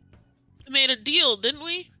made a deal, didn't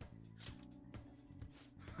we?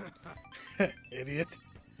 Idiot.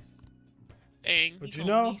 Dang. But you you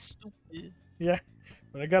called know, me stupid. yeah,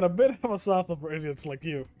 but I got a bit of a soft for idiots like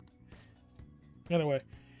you. Anyway,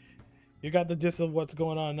 you got the gist of what's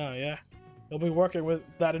going on now, yeah? You'll be working with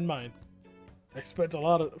that in mind. I expect a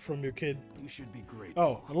lot from you, kid. You should be grateful.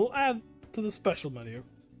 Oh, I'll add to the special menu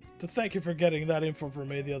to thank you for getting that info for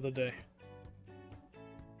me the other day.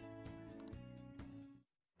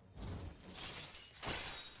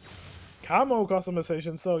 Camo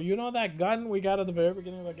customization. So you know that gun we got at the very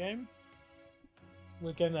beginning of the game?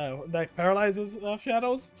 We can that paralyzes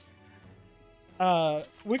shadows.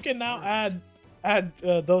 We can now add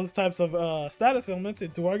those types of status elements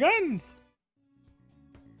into our guns.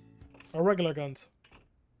 Our regular guns.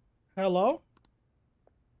 Hello?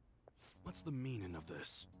 What's the meaning of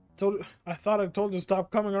this? I thought I told you to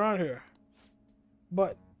stop coming around here.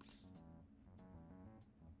 But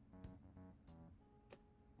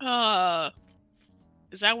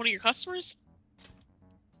is that one of your customers?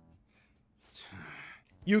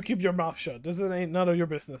 you keep your mouth shut. This ain't none of your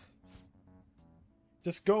business.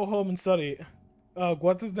 Just go home and study.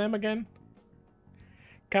 What's his name again?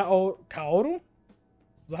 Kaoru? Is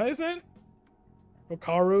that how you say it? Or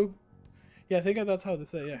Karu? Yeah, I think that's how they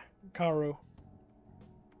say it, yeah. Karu.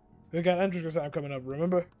 We got entrance exam coming up,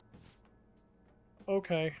 remember?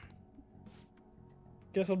 Okay.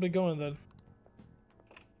 Guess I'll be going then.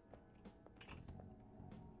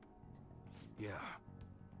 Yeah.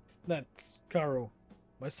 That's Karu,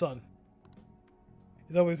 my son.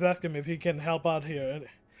 He's always asking me if he can help out here, and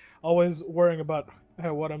always worrying about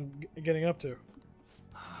what I'm getting up to.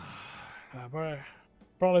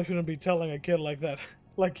 Probably shouldn't be telling a kid like that,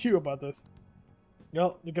 like you, about this.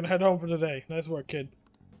 Well, you can head home for today. Nice work, kid.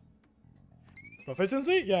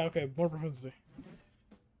 Proficiency? Yeah, okay, more proficiency.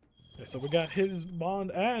 Okay, so we got his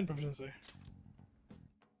bond and proficiency.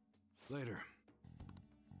 Later.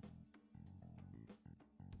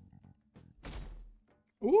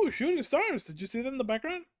 Ooh, shooting stars. Did you see them in the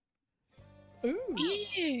background? Ooh.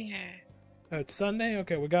 Yeah. Oh, it's Sunday?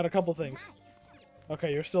 Okay, we got a couple things.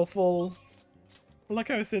 Okay, you're still full. I like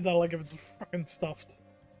how I say that like if it's fucking stuffed.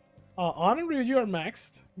 Honorary, you are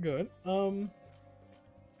maxed. Good. Oh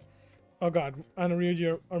god, honorary,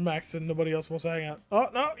 you are maxed and nobody else wants to hang out. Oh,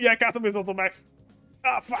 no! Yeah, Catham is also maxed.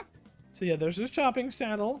 Ah, fuck! So yeah, there's this shopping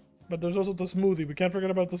channel, but there's also the smoothie. We can't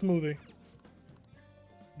forget about the smoothie.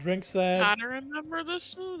 Drink set. Gotta remember the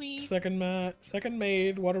smoothie. Second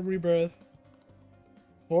made, water rebirth.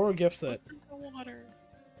 4 gift set. What's in the water?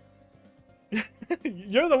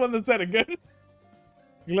 You're the one that said it good.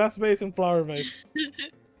 Glass vase and flower vase. Hey,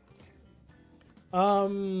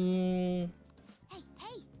 hey!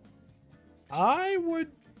 I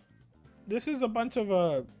would. This is a bunch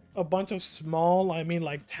of small. I mean,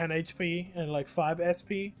 like 10 HP and like 5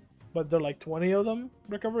 SP, but they're like 20 of them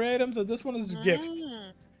recovery items. And this one is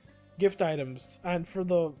gift items. And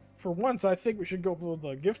for once, I think we should go for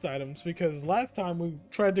the gift items because last time we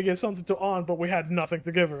tried to give something to Ann, but we had nothing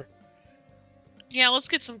to give her. Yeah, let's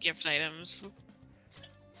get some gift items.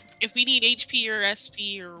 If we need HP or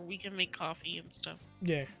SP, or we can make coffee and stuff.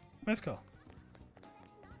 Yeah, let's go.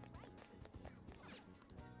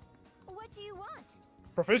 What do you want?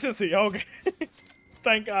 Proficiency, okay.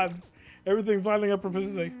 Thank God. Everything's lining up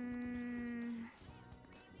proficiency.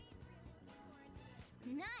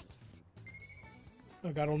 Nice. I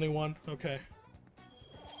got only one. Okay.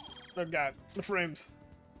 Oh God, the frames.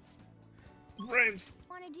 The frames.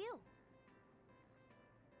 Wanna do?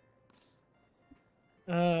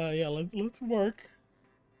 Yeah, let's work.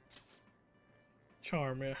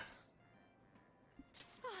 Charm, yeah.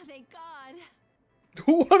 Oh, thank God.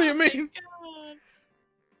 What do you Thank mean? God.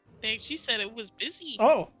 Dang, she said it was busy.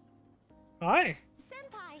 Oh. Hi.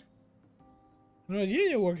 Senpai. No,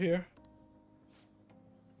 you work here.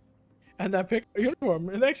 And that pick uniform,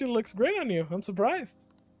 it actually looks great on you. I'm surprised.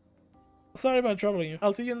 Sorry about troubling you.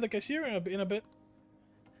 I'll see you in the cashier in a bit.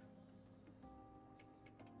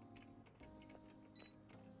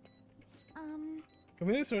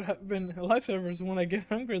 Communities have been lifesavers when I get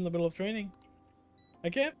hungry in the middle of training. I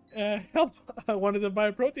can't help. I wanted to buy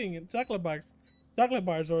a protein in chocolate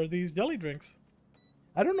bars, or these jelly drinks.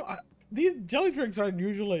 I don't know. These jelly drinks aren't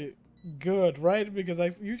usually good, right? Because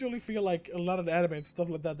I usually feel like a lot of the anime and stuff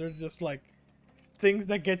like that, they're just like things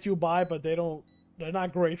that get you by, but they're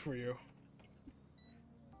not great for you.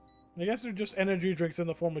 I guess they're just energy drinks in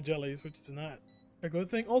the form of jellies, which is not a good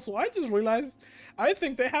thing. Also, I just realized I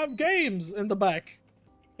think they have games in the back,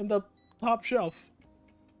 in the top shelf,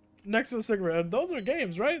 next to the cigarette. And those are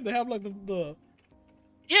games, right? They have like the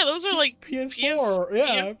Yeah, those are like PS4,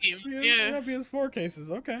 yeah, yeah. PS4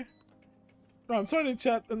 cases. Okay. Oh, I'm trying to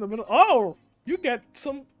chat in the middle. Oh, you get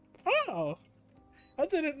some. Oh, I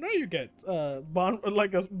didn't know you get bond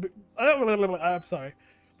like a. I'm sorry.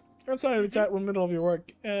 I'm sorry to chat in the middle of your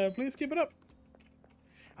work. Please keep it up.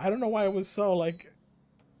 I don't know why I was so like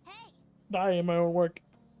dying in my own work,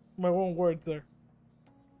 my own words there.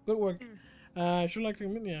 Good work. I should like to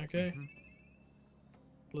admit, yeah, okay.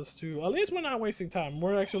 +2. At least we're not wasting time.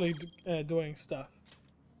 We're actually doing stuff.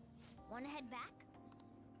 Wanna head back?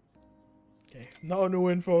 Okay. No new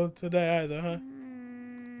info today either, huh?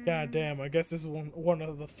 God damn. I guess this is one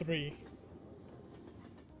of the 3.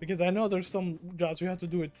 Because I know there's some jobs we have to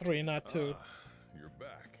do at 3, not 2. You're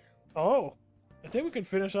back. Oh, I think we can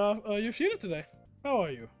finish off Yoshida today. How are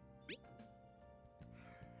you?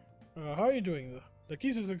 How are you doing though? The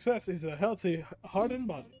key to success is a healthy heart and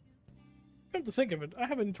body. Come to think of it, I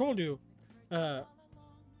haven't told you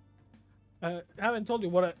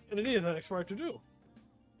what it is I expect to do.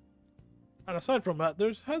 And aside from that,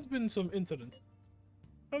 there has been some incidents.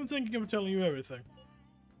 I'm thinking of telling you everything.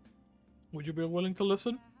 Would you be willing to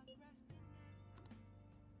listen?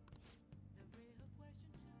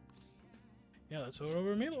 Yeah, let's go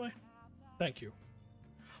over immediately. Thank you.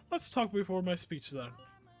 Let's talk before my speech then.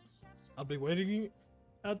 I'll be waiting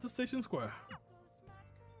at the station square.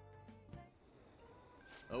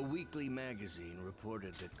 A weekly magazine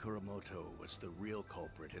reported that Kuramoto was the real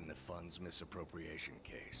culprit in the fund's misappropriation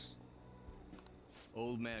case.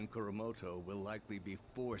 Old man Kuramoto will likely be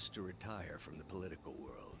forced to retire from the political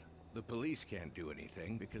world. The police can't do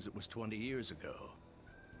anything because it was 20 years ago.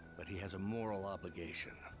 But he has a moral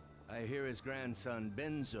obligation. I hear his grandson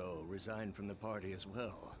Benzo resigned from the party as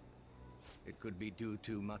well. It could be due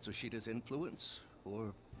to Matsushida's influence,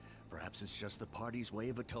 or perhaps it's just the party's way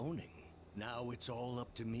of atoning. Now it's all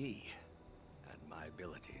up to me and my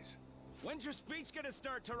abilities. When's your speech gonna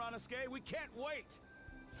start, Tyrannuske? We can't wait!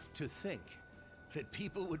 To think that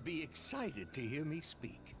people would be excited to hear me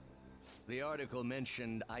speak. The article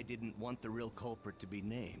mentioned I didn't want the real culprit to be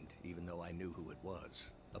named, even though I knew who it was.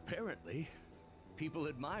 Apparently, people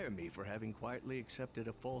admire me for having quietly accepted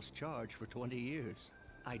a false charge for 20 years.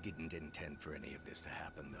 I didn't intend for any of this to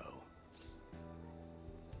happen, though.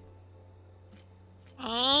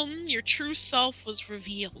 Your true self was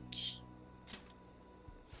revealed.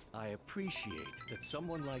 I appreciate that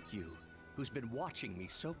someone like you, who's been watching me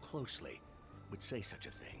so closely, would say such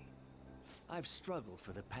a thing. I've struggled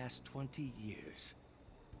for the past 20 years,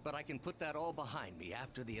 but I can put that all behind me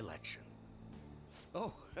after the election.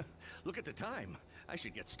 Oh, look at the time. I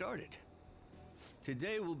should get started.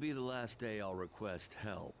 Today will be the last day I'll request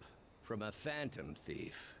help from a phantom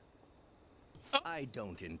thief. I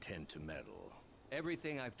don't intend to meddle.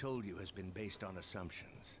 Everything I've told you has been based on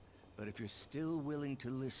assumptions. But if you're still willing to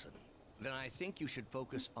listen, then I think you should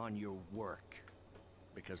focus on your work.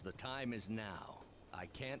 Because the time is now. I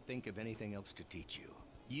can't think of anything else to teach you.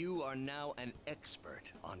 You are now an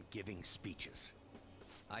expert on giving speeches.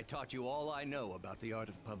 I taught you all I know about the art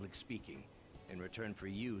of public speaking, in return for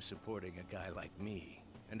you supporting a guy like me.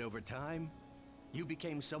 And over time, you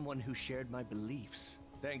became someone who shared my beliefs.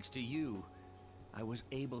 Thanks to you, I was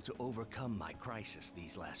able to overcome my crisis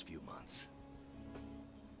these last few months.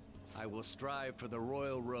 I will strive for the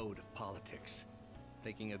royal road of politics,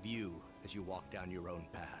 thinking of you as you walk down your own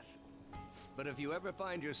path. But if you ever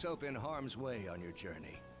find yourself in harm's way on your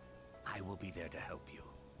journey, I will be there to help you.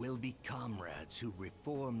 We'll be comrades who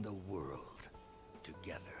reform the world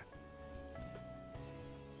together.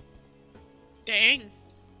 Dang.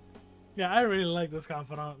 Yeah, I really like this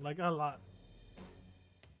confidant, like, a lot.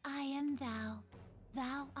 I am thou,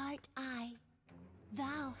 thou art I.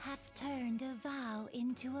 Thou hast turned a vow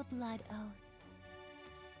into a blood oath.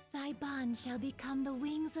 Thy bond shall become the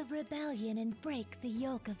wings of rebellion and break the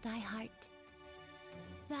yoke of thy heart.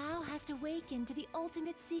 Thou hast awakened to the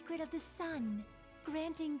ultimate secret of the sun,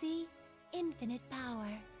 granting thee infinite power.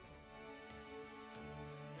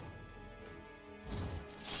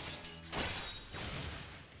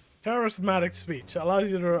 Charismatic speech allows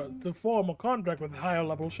you to form a contract with higher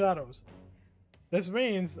level shadows. This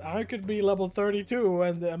means I could be level 32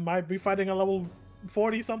 and I might be fighting a level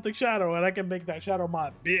 40 something shadow, and I can make that shadow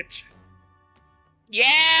my bitch.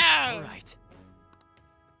 Yeah! Alright.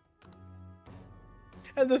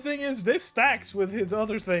 And the thing is, this stacks with his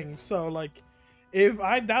other things, so like, if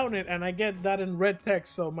I down it and I get that in red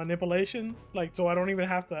text, so manipulation, like, so I don't even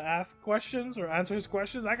have to ask questions or answer his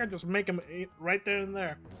questions, I can just make him right there and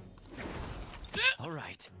there.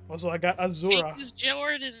 Alright. Also, I got Azura. Take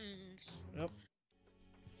Jordans. Yep.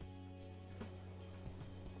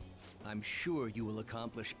 I'm sure you will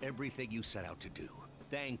accomplish everything you set out to do.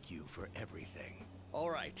 Thank you for everything. All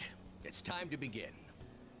right, it's time to begin.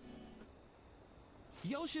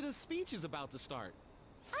 Yoshida's speech is about to start.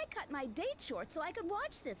 I cut my date short so I could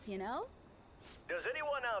watch this, you know? Does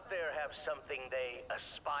anyone out there have something they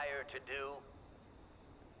aspire to do?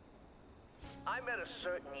 I met a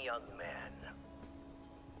certain young man.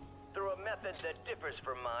 Through a method that differs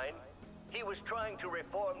from mine, he was trying to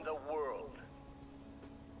reform the world.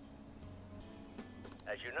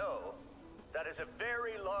 As you know, that is a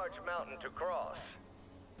very large mountain to cross.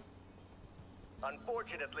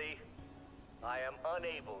 Unfortunately, I am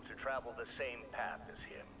unable to travel the same path as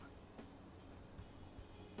him.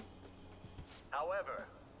 However,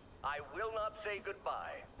 I will not say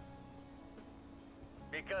goodbye,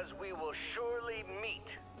 because we will surely meet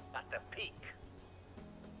at the peak.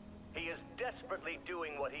 He is desperately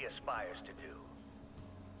doing what he aspires to do.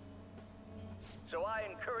 So I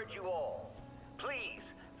encourage you all, please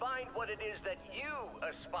find what it is that you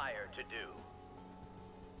aspire to do.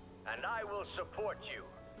 And I will support you,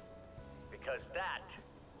 because that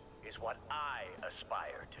is what I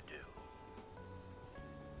aspire to do.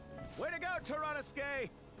 Way to go, Tyrannosuke!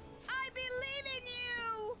 I believe in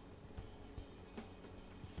you!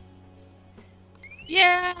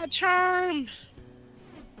 Yeah, charm.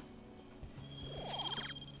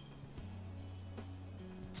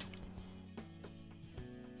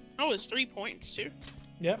 Oh, it's 3 points too.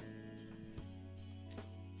 Yep.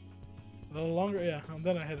 A little longer, yeah, and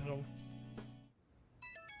then I hit it home.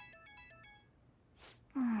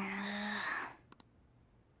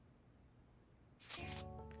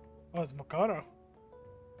 Oh, it's Makoto.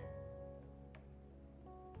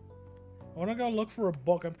 I wanna go look for a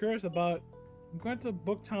book. I'm curious about. I'm going to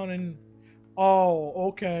Booktown in. Oh,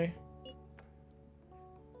 okay.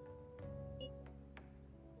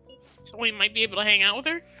 So we might be able to hang out with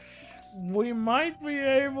her? We might be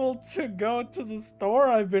able to go to the store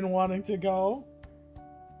I've been wanting to go.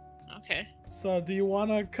 Okay. So, do you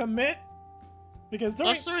want to commit? Because during...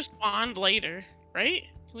 Let's respond later, right?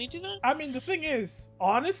 Can we do that? I mean, the thing is,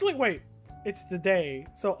 honestly, wait. It's the day.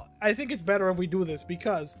 So, I think it's better if we do this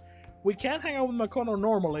because we can't hang out with Makoto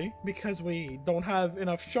normally because we don't have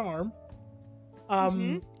enough charm.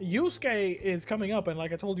 Yusuke is coming up, and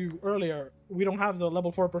like I told you earlier, we don't have the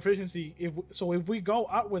level 4 proficiency. If we go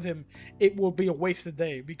out with him, it will be a wasted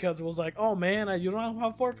day because it was like, oh man, you don't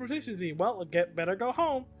have 4 proficiency. Well, better go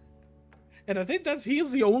home. And I think that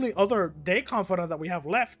he's the only other day confidant that we have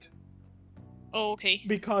left. Oh, okay.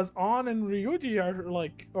 Because On and Ryuji are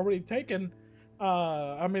like already taken.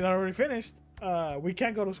 I mean, already finished. We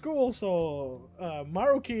can't go to school, so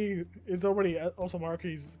Maruki is already also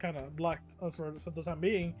Maruki's kind of blocked for the time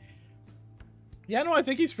being. Yeah, no, I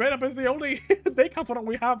think he's straight up is the only day confidant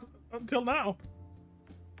we have until now.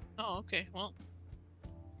 Oh, okay. Well,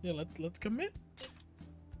 yeah, let's commit.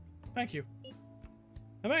 Thank you.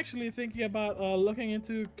 I'm actually thinking about looking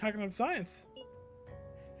into cognitive science.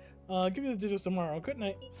 Give you the digits tomorrow. Good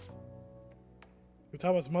night.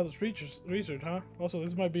 Utaba's mother's research, huh? Also,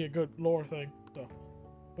 this might be a good lore thing. So, I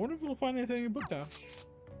wonder if we'll find anything in Booktown.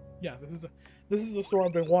 Yeah, this is the store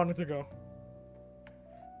I've been wanting to go.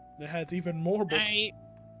 That has even more books.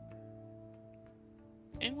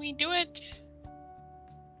 And we do it.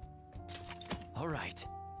 All right.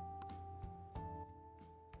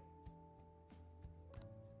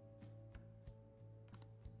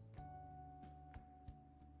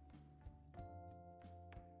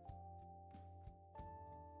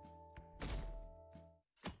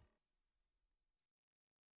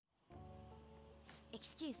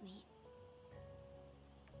 Excuse me.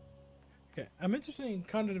 Okay, I'm interested in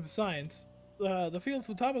cognitive science, the field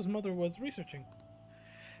Futaba's mother was researching.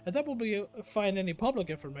 I doubt we'll find any public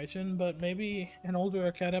information, but maybe an older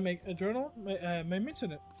academic journal may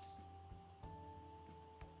mention it.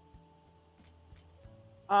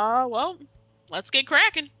 Well, let's get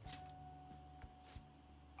cracking.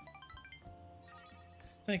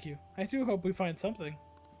 Thank you. I do hope we find something.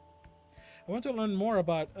 I want to learn more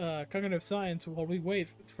about cognitive science while we wait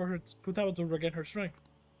for Futaba to regain her strength.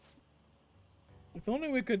 If only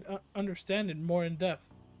we could understand it more in depth.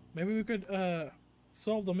 Maybe we could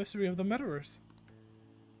solve the mystery of the metaverse.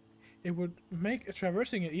 It would make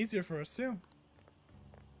traversing it easier for us too.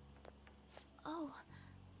 Oh.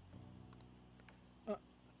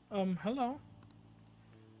 Hello.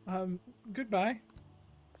 Goodbye.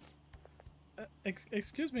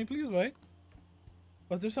 Excuse me, please wait.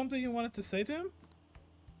 Was there something you wanted to say to him?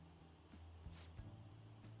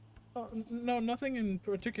 Oh, no, nothing in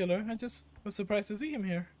particular. I just was surprised to see him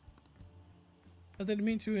here. I didn't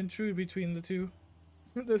mean to intrude between the two.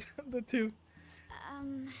 the two.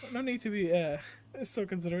 No need to be so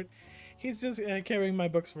considerate. He's just carrying my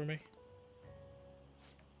books for me.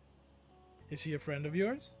 Is he a friend of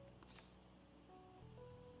yours?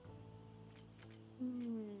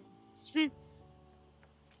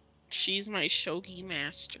 She's my shogi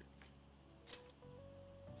master.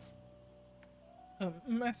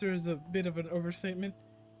 Master is a bit of an overstatement.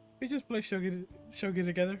 We just play shogi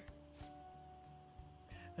together.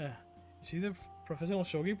 Is she the professional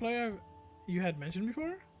shogi player you had mentioned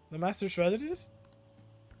before? The master strategist?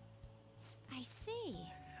 I see.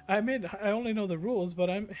 I admit I only know the rules, but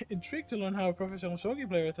I'm intrigued to learn how a professional shogi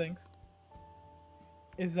player thinks.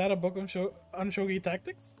 Is that a book on shogi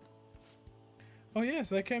tactics? Oh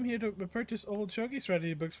yes, I came here to purchase old shogi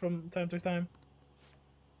strategy books from time to time.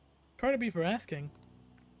 Pardon me for asking.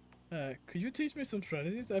 Could you teach me some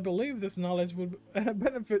strategies? I believe this knowledge would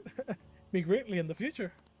benefit me greatly in the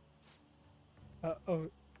future.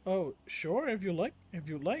 Oh, sure, if you like.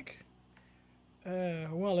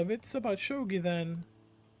 Well, if it's about shogi, then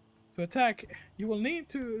to attack, you will need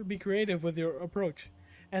to be creative with your approach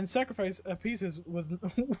and sacrifice pieces with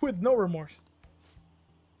with no remorse.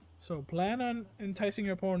 So plan on enticing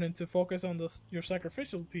your opponent to focus on your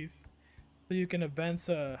sacrificial piece so you can advance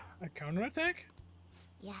a counterattack?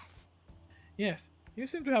 Yes. Yes, you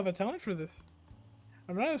seem to have a talent for this.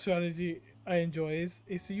 Another strategy I enjoy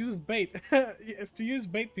is to use bait. Is to use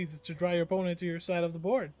bait pieces to draw your opponent to your side of the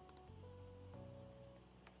board.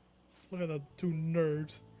 Look at the two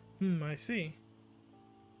nerds. I see.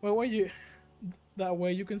 Well, that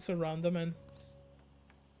way you can surround them and...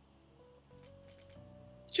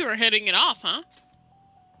 You were hitting it off, huh?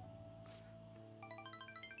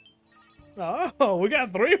 Oh, we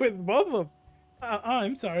got 3 with both of them.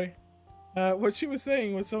 I'm sorry. What she was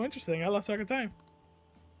saying was so interesting. I lost track of time.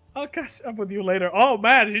 I'll catch up with you later. Oh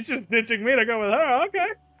man, she's just ditching me to go with her. Okay.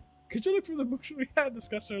 Could you look for the books we had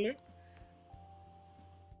discussed earlier?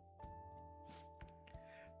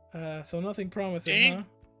 So nothing promising, huh?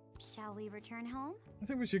 Shall we return home? I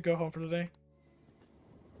think we should go home for today.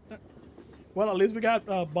 Well, at least we got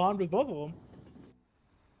bond with both of them.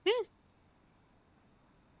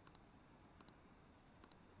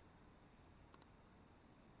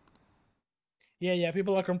 Yeah,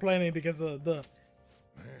 people are complaining because the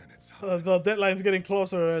deadline's getting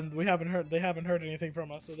closer and they haven't heard anything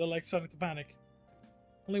from us, so they're like starting to panic.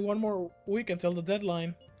 Only one more week until the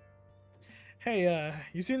deadline. Hey,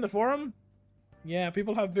 you seen the forum? Yeah,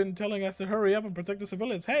 people have been telling us to hurry up and protect the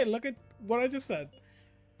civilians. Hey, look at what I just said.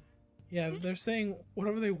 Yeah, they're saying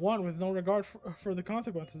whatever they want with no regard for the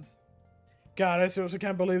consequences. God, I seriously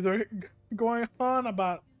can't believe they're going on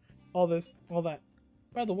about all that.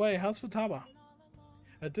 By the way, how's Futaba?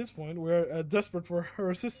 At this point, we're desperate for her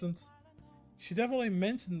assistance. She definitely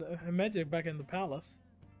mentioned a magic back in the palace.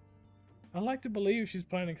 I like to believe she's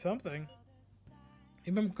planning something.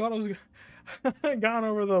 Even Makoto's gone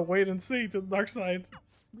over the wait and see to the dark side.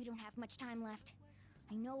 We don't have much time left.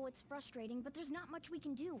 I know it's frustrating, but there's not much we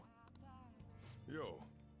can do. Yo.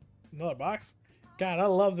 Another box? God, I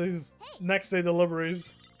love these next day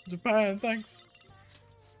deliveries. Japan, thanks.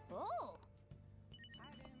 Oh.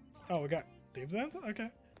 Oh, we got Dave's answer? Okay.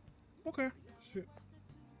 Okay. Shoot.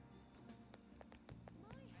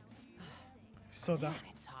 So dumb.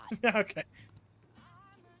 It's hot. Yeah, okay.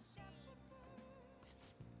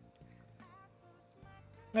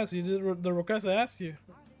 Yeah, so you did the request I asked you.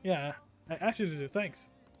 Yeah, I asked you to do. Thanks.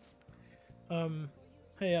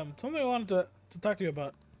 Hey, something I wanted to talk to you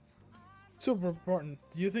about. Super important.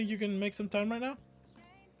 Do you think you can make some time right now?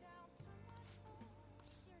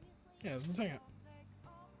 Yeah, just a second.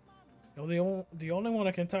 You're the only one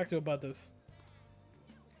I can talk to about this.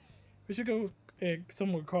 We should go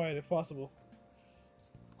somewhere quiet if possible.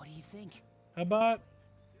 What do you think? How about,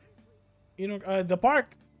 you know, the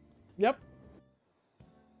park? Yep.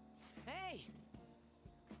 Hey!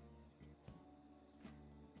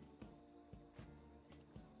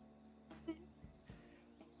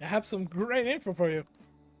 I have some great info for you.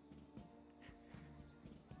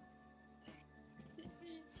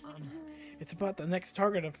 It's about the next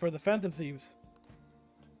target for the Phantom Thieves.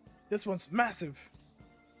 This one's massive.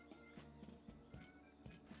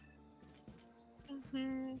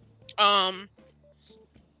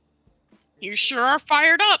 You sure are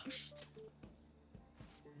fired up.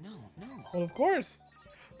 No. Well, of course.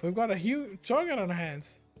 We've got a huge target on our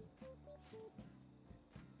hands.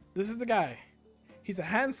 This is the guy. He's a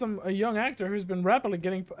handsome young actor who's been rapidly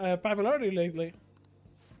getting popularity lately.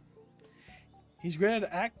 He's great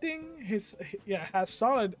at acting. Has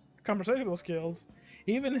solid conversational skills.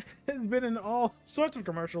 He even has been in all sorts of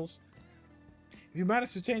commercials. If you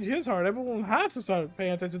manage to change his heart, everyone will have to start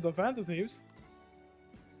paying attention to the Phantom Thieves.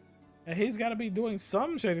 And he's got to be doing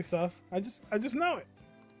some shady stuff. I just know it.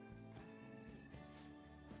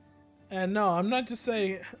 And no, I'm not just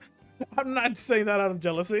saying. I'm not saying that out of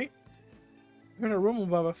jealousy. I heard a rumor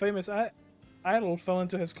about a famous idol fell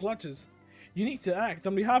into his clutches. You need to act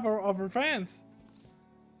on behalf of our fans.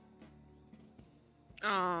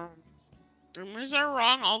 Rumors are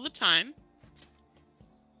wrong all the time.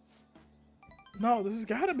 No, this has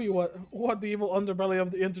got to be what the evil underbelly of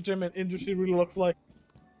the entertainment industry really looks like.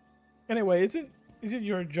 Anyway, isn't it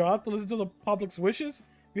your job to listen to the public's wishes?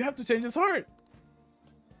 You have to change his heart.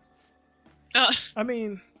 I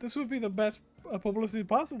mean, this would be the best publicity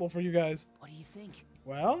possible for you guys. What do you think?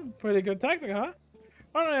 Well, pretty good tactic, huh?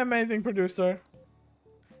 Aren't I an amazing producer?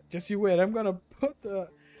 Just you wait, I'm gonna put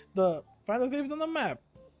the Phantom Thieves on the map.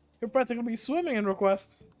 You're practically swimming in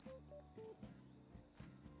requests.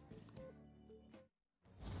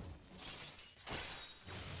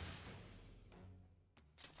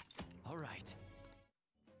 All right.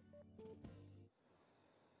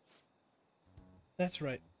 That's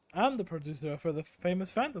right. I'm the producer for the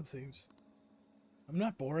famous Phantom Thieves. I'm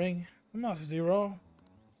not boring. I'm not Zero.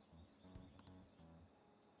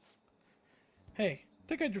 Hey,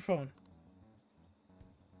 take out your phone.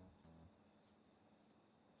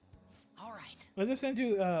 All right. I just sent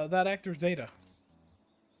you that actor's data.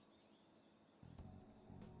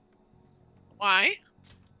 Why?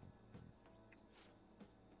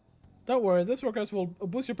 Don't worry, this request will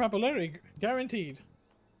boost your popularity, guaranteed.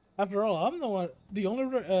 After all, I'm the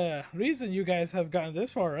only reason you guys have gotten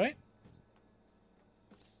this far, right?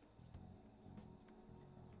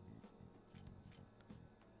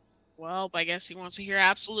 Well, I guess he wants to hear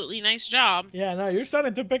absolutely nice job. Yeah, no, you're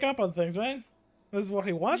starting to pick up on things, right? This is what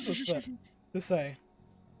he wants us to say.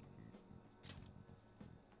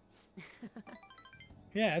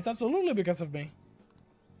 Yeah, it's absolutely because of me.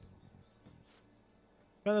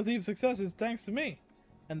 Phantom Thieves' success is thanks to me.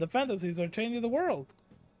 And the Phantom Thieves are changing the world.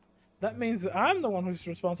 That means I'm the one who's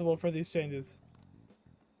responsible for these changes.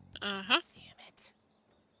 Uh-huh. Damn it.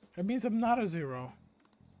 It means I'm not a Zero.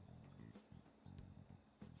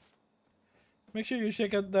 Make sure you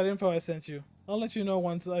check out that info I sent you. I'll let you know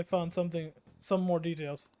once I found some more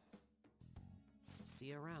details. See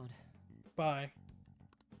you around. Bye.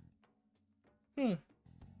 That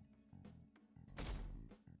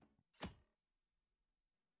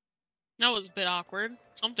was a bit awkward.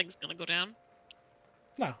 Something's gonna go down.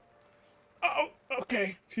 No. Oh,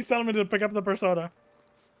 okay. She's telling me to pick up the persona.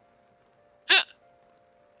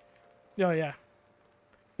 Oh, yeah.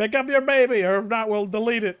 Pick up your baby, or if not, we'll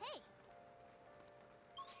delete it.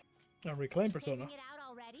 A reclaim persona. Taking it out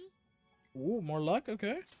already? Ooh, more luck?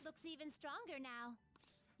 Okay. Looks even stronger now.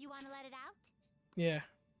 You want to let it out? Yeah.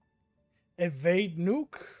 Evade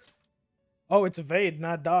nuke? Oh, it's evade,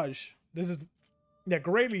 not dodge. This is... Yeah,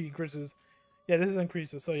 greatly increases. Yeah, this is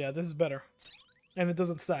increases, so yeah, this is better. And it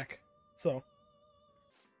doesn't stack, so...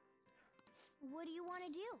 What do you want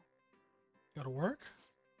to do? Gotta work?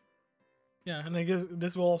 Yeah, and I guess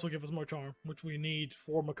this will also give us more charm, which we need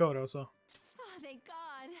for Makoto, so... Oh, thank God.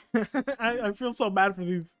 I feel so bad for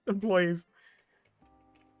these employees.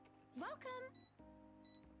 Welcome.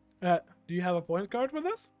 Do you have a point card with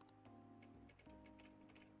us?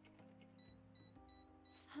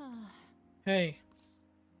 Hey.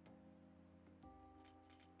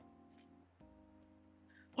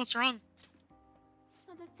 What's wrong?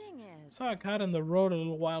 Well, the thing is... Saw a cat on the road a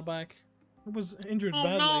little while back. It was injured Oh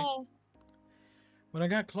badly. no! When I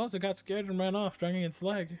got close, I got scared and ran off, dragging its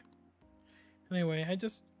leg. Anyway, I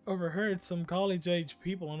just overheard some college-age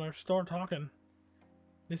people in our store talking.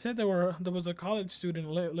 They said there was a college student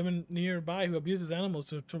living nearby who abuses animals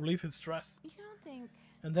to relieve his stress. You don't think...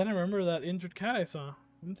 And then I remember that injured cat I saw.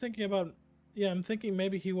 I'm thinking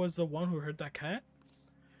maybe he was the one who hurt that cat.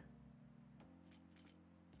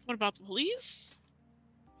 What about the police?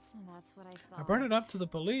 That's what I thought. I brought it up to the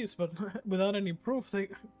police, but without any proof, they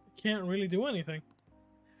can't really do anything.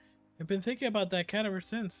 I've been thinking about that cat ever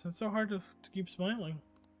since. It's so hard to keep smiling.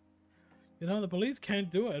 You know, the police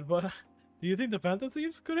can't do it, but do you think the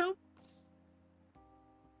fantasies could help?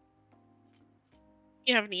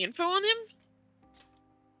 You have any info on him?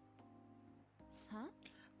 Huh?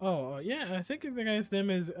 Oh, yeah, I think the guy's name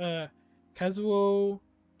is Kazuo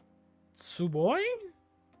Tsuboi?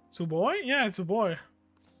 Tsuboi? Yeah, it's Tsuboi.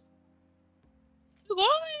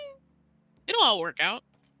 It'll all work out.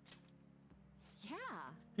 Yeah.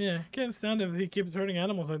 Yeah, can't stand if he keeps hurting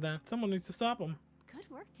animals like that. Someone needs to stop him. Good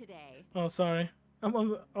work today. Oh, sorry.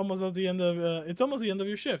 Almost at the end of it's almost the end of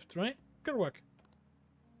your shift, right? Good work.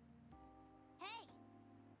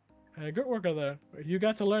 Hey. Good work out there. You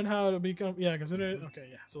got to learn how to become. Yeah, consider it. Okay,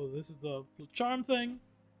 yeah. So this is the charm thing.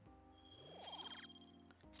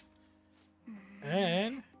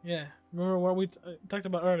 And yeah, remember what we talked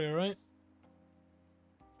about earlier, right?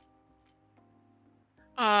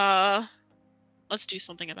 Let's do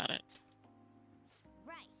something about it.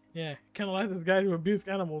 Right. Yeah, kind of like this guy who abused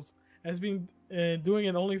animals has been doing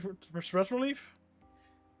it only for stress relief.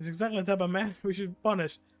 He's exactly the type of man we should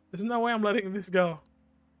punish. There's no way I'm letting this go.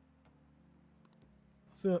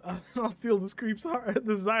 So I'll steal this creep's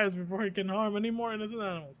desires before he can harm any more innocent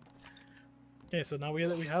animals. Okay, so now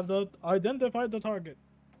we have identified the target.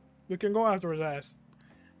 We can go after his ass.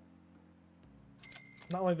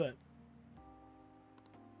 Not like that.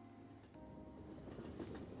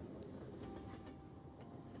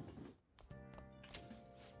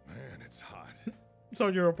 Man, it's hot. So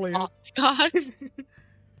you're please. Oh my god.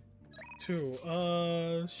 2.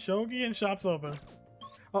 Shogi and shops open.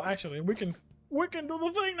 Oh, actually, we can do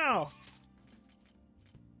the thing now.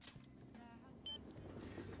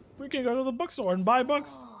 We can go to the bookstore and buy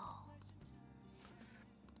books.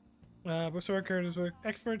 Bookstore characters were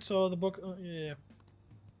experts, so the book. Yeah.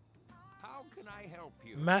 How can I help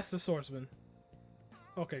you? Master swordsman.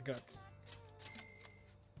 Okay, guts.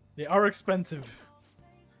 They are expensive.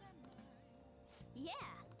 Yeah.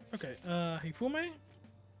 Okay, Hifume?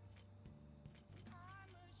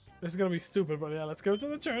 This is gonna be stupid, but yeah, let's go to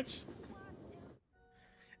the church.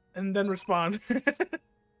 And then respond.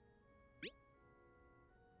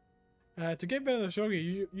 To get better at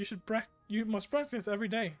shogi, you must practice every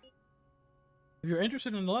day. If you're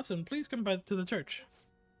interested in the lesson, please come back to the church.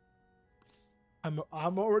 I'm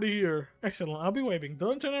already here. Excellent, I'll be waiting.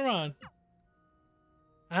 Don't turn around.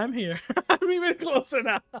 I'm here. I'm even closer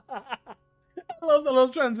now. I love the little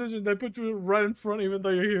transition. They put you right in front even though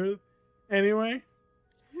you're here. Anyway.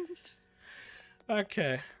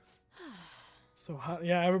 Okay. So hot.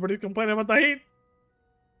 Yeah, everybody's complaining about the heat.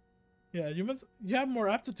 Yeah, you have more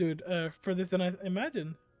aptitude for this than I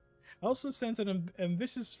imagined. I also sense an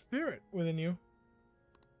ambitious spirit within you.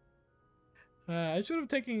 I should have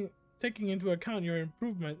taken into account your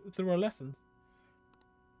improvement through our lessons.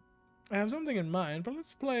 I have something in mind, but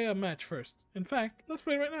let's play a match first. In fact, let's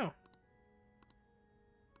play right now.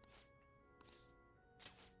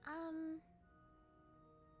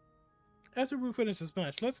 After we finish this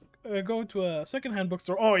match, let's go to a second-hand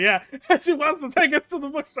bookstore. Oh yeah, she wants to take us to the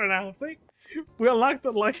bookstore now. See, we unlocked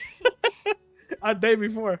it like a day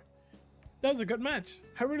before. That was a good match.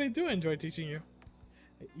 I really do enjoy teaching you.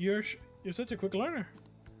 You're such a quick learner.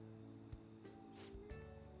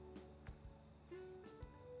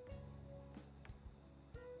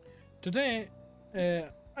 Today,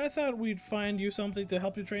 I thought we'd find you something to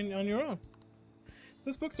help you train on your own.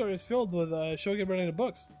 This bookstore is filled with shogi-related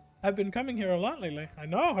books. I've been coming here a lot lately. I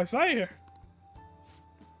know, I saw you here.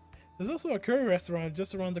 There's also a curry restaurant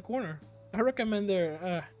just around the corner. I recommend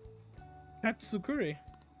their katsukuri.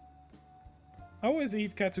 I always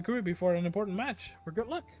eat katsukuri before an important match for good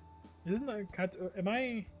luck. Isn't that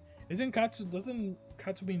katsu? Doesn't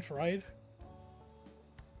katsu mean fried?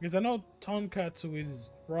 Because I know tonkatsu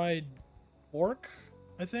is fried pork,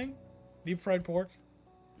 I think? Deep fried pork?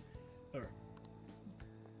 Or,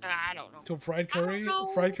 I don't know. so fried curry?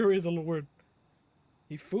 Fried curry is a little weird.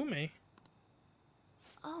 Ifume?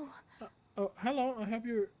 Oh. Oh, hello. I hope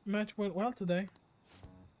your match went well today.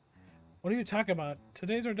 What are you talking about?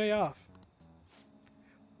 Today's our day off.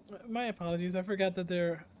 My apologies. I forgot that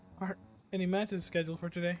there aren't any matches scheduled for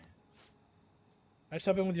today. I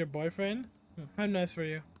shopping with your boyfriend? How nice for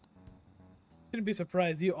you. Shouldn't be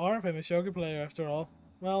surprised. You are a famous shogi player after all.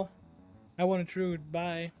 Well, I won't intrude.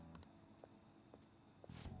 Bye.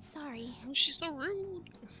 Sorry. Oh, she's so rude.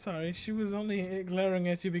 Sorry, she was only glaring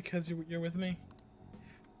at you because you're with me.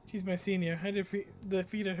 She's my senior. I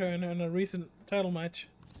defeated her in a recent title match.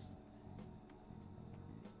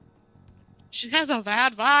 She has a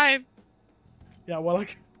bad vibe. Yeah, well,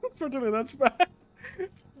 like, unfortunately, that's bad.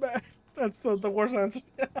 Bad. That's the worst answer.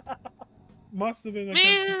 Must have been a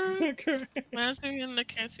katsukuri. Must have been the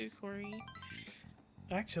katsukuri.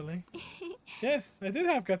 Actually, yes, I did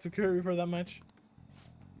have katsukuri for that match.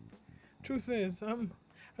 Truth is, I'm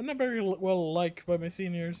not very well liked by my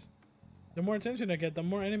seniors. The more attention I get, the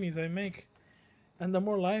more enemies I make, and the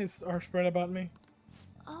more lies are spread about me.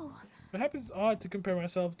 Oh. Perhaps it's odd to compare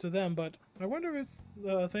myself to them, but I wonder if it's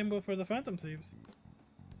the same for the Phantom Thieves.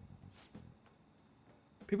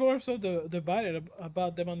 People are so divided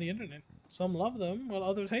about them on the internet. Some love them, while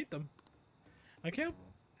others hate them. I can't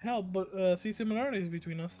help but see similarities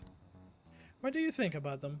between us. What do you think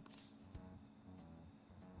about them?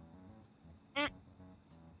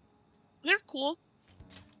 They're cool.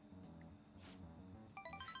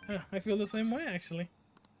 I feel the same way, actually.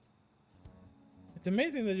 It's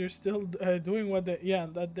amazing that you're still doing what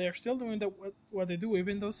that they're still doing what they do,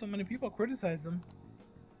 even though so many people criticize them.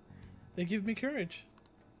 They give me courage.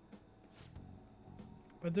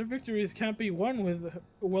 But their victories can't be won with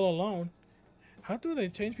will alone. How do they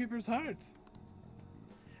change people's hearts?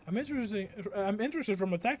 I'm interested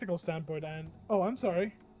from a tactical standpoint, and oh, I'm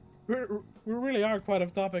sorry, we really are quite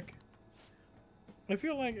off topic. I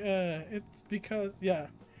feel like it's because I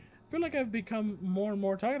feel like I've become more and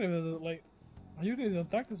more talkative as like I usually don't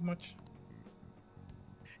talk this much.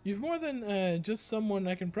 You've more than just someone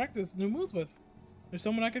I can practice new moves with. There's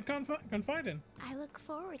someone I can confide in. I look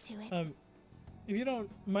forward to it. If you don't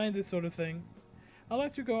mind this sort of thing, I'd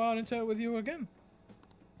like to go out and chat with you again.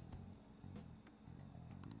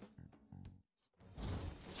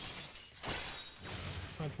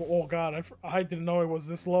 Oh god, I didn't know it was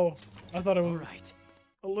this low. I thought it was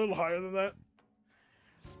a little higher than that.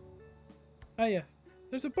 Ah yes,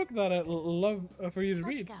 there's a book that I'd love for you to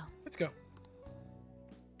read. Let's go.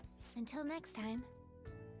 Until next time.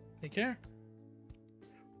 Take care.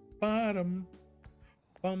 Ba-dum.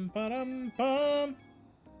 Bum ba-dum bum.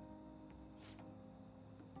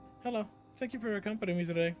 Hello, thank you for accompanying me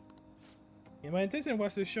today. Yeah, my intention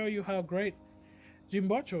was to show you how great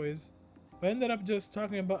Jimbocho is, but I ended up just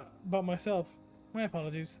talking about myself. My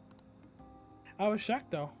apologies. I was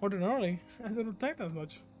shocked though. Ordinarily, I didn't talk that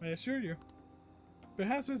much, I assure you.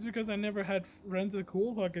 Perhaps it's because I never had friends at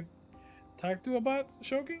school who I could talk to about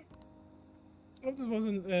shogi.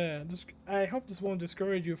 I hope this won't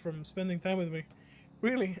discourage you from spending time with me.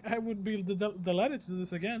 Really, I would be delighted to do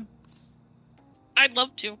this again. I'd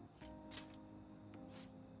love to.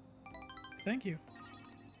 Thank you.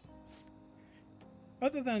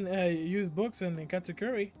 Other than used books and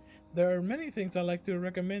katsukuri, there are many things I like to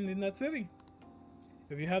recommend in that city.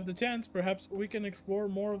 If you have the chance, perhaps we can explore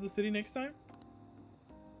more of the city next time?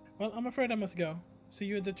 Well, I'm afraid I must go. See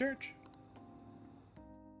you at the church.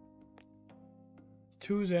 It's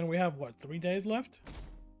Tuesday and we have, what, 3 days left?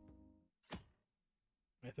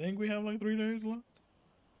 I think we have like 3 days left.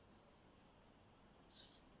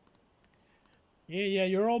 Yeah,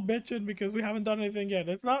 you're all bitching because we haven't done anything yet.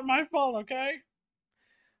 It's not my fault, okay?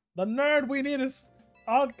 The nerd we need is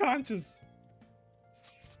unconscious.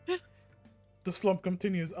 The slump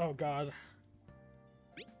continues. Oh god.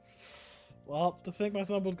 Well, to think my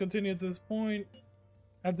slump will continue at this point.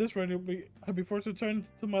 At this rate, I'll be forced to turn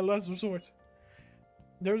to my last resort.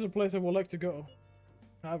 There is a place I would like to go.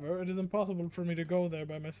 However, it is impossible for me to go there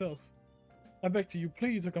by myself. I beg to you,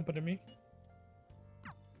 please accompany me.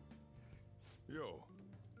 Yo.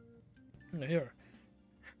 Here.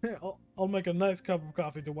 I'll make a nice cup of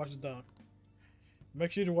coffee to wash it down.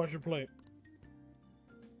 Make sure to wash your plate.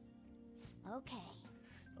 Okay.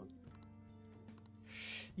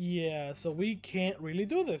 Yeah, so we can't really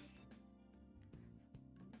do this.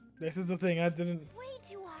 This is the thing, I didn't... Way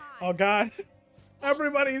too high. Oh god.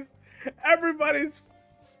 Everybody's... Hey,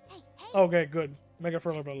 hey. Okay, good. Make it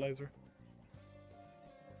for a little bit laser.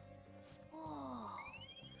 Oh.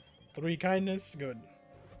 3 kindness, good.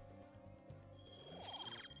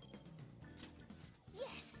 Yes.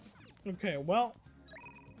 Okay, well...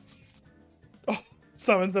 Oh,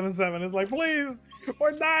 777 is like, please!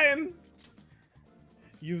 We're dying!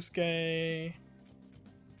 Yusuke...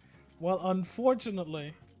 Well,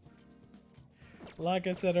 unfortunately... Like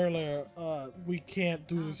I said earlier, we can't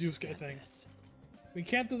do this Yusuke thing. We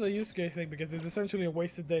can't do the Yusuke thing because it's essentially a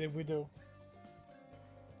wasted day if we do.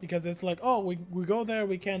 Because it's like, oh, we go there,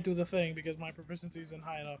 we can't do the thing because my proficiency isn't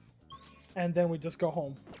high enough. And then we just go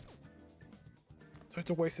home. So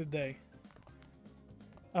it's a wasted day.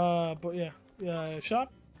 But yeah.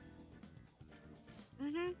 Shop?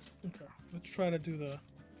 Mm-hmm. Okay, let's try to do the...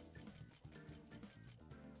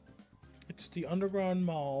 It's the underground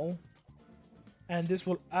mall. And this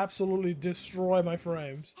will absolutely destroy my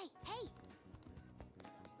frames. Hey, hey.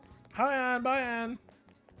 Hi, Anne. Bye, Anne.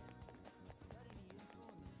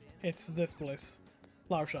 It's this place.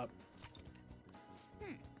 Flower shop.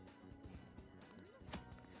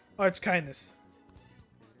 Oh, it's kindness.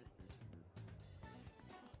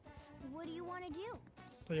 What do you want to do?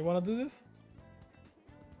 So you want to do this?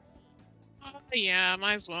 Oh, yeah,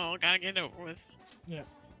 might as well. Gotta get it over with. Yeah.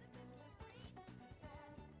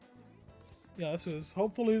 Yeah, this is.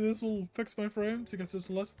 Hopefully this will fix my frames because there's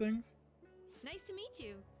less things. Nice to meet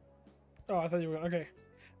you. Oh, I thought you were... Okay.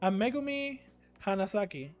 I'm Megumi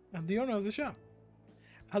Hanasaki. I'm the owner of the shop.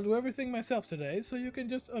 I'll do everything myself today, so you can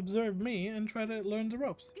just observe me and try to learn the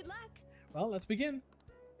ropes. Good luck. Well, let's begin.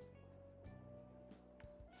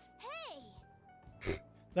 Hey.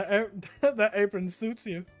 That apron suits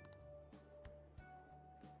you.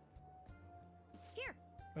 Here.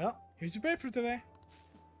 Well, here's your pay for today.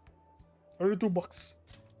 32 bucks.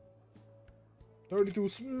 32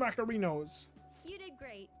 smackerinos. You did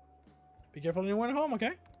great. Be careful on your way home,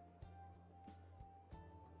 okay?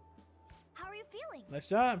 How are you feeling? Nice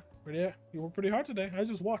job. You were pretty hard today. I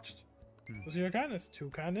just watched. Was your kindness? 2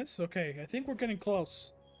 kindness? Okay, I think we're getting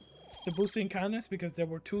close to boosting kindness because there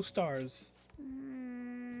were 2 stars.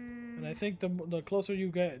 And I think the closer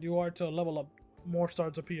you are to level up, more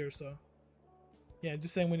stars appear, so... Yeah,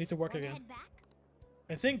 just saying we need to work again. Head back?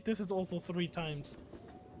 I think this is also 3 times.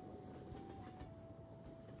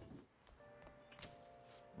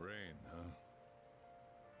 Rain, huh?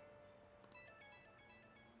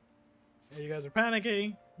 Yeah, you guys are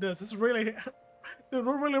panicking. This is really... Dude,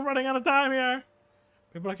 we're really running out of time here.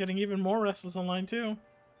 People are getting even more restless online too.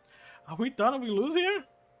 Are we done if we lose here?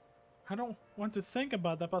 I don't want to think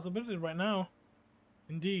about that possibility right now.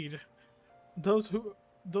 Indeed. Those who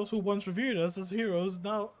once revered us as heroes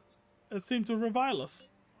now seem to revile us.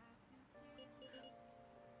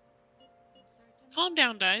 Calm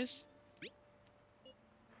down, guys.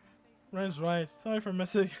 Ren's right. Sorry for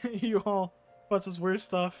messing you all about this weird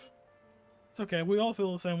stuff. It's okay, we all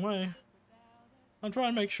feel the same way. I'm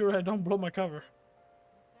trying to make sure I don't blow my cover.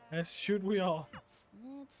 As should we all.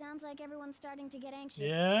 It sounds like everyone's starting to get anxious.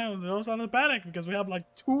 Yeah, they're all starting to panic because we have like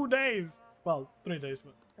 2 days. Well, 3 days,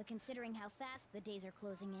 but... But considering how fast the days are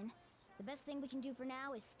closing in, the best thing we can do for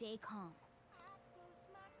now is stay calm.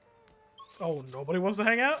 Oh, nobody wants to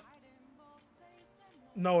hang out?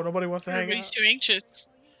 No, nobody wants to hang out. Everybody's too anxious.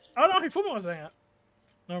 Oh no, Hifumi wants to hang out.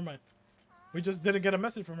 Never mind. We just didn't get a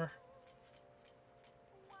message from her.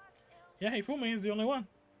 Yeah, Hifumi is the only one.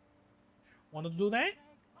 Want to do that?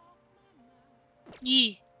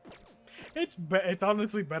 Yee. It's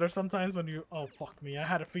honestly better sometimes when you... Oh, fuck me. I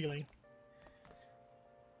had a feeling.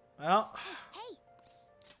 Well... Hey!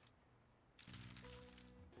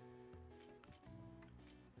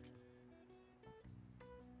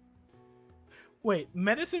 Wait,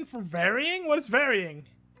 medicine for varying? What is varying?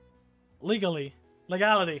 Legally.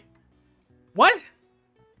 Legality. What?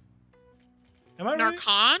 Am I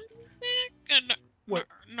right? What?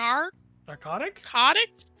 Narcotic?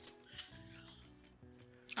 Narcotics?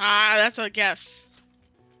 Ah, that's a guess.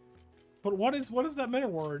 But what is that middle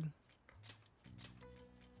word?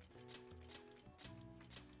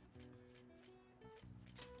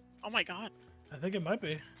 Oh my god. I think it might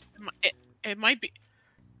be. It might be.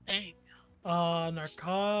 Dang.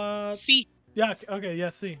 Narcotics. C. Yeah, okay, yeah,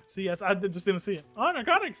 C. Yes, just didn't see it. Oh,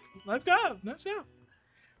 narcotics! Nice job! Nice job!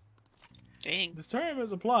 Dang. This term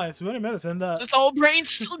is applied to any medicine that... This old brain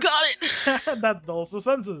still got it! that dulls the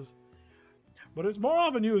senses. But it's more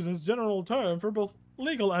often used as a general term for both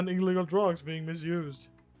legal and illegal drugs being misused.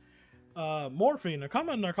 Morphine, a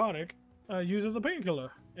common narcotic, used as a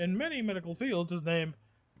painkiller. In many medical fields is named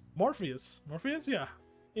Morpheus. Morpheus? Yeah.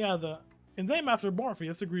 Yeah, it's named after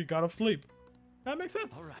Morpheus, the Greek god of sleep. That makes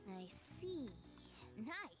sense. All right. I see.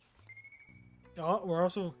 Nice.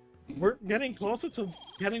 Oh, we're getting closer to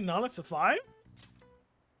getting knowledge to 5?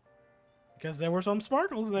 Because there were some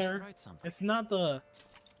sparkles there. It's not the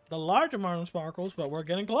large amount of sparkles, but we're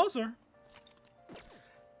getting closer.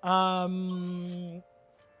 So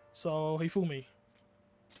Hifumi.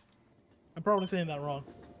 I'm probably saying that wrong.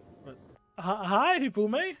 But hi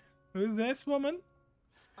Hifumi. Who's this woman?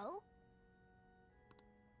 Oh?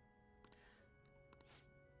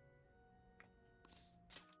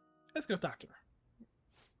 Let's go talk to her.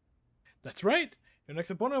 That's right. Your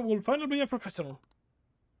next opponent will finally be a professional.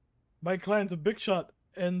 My client's a big shot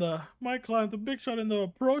in the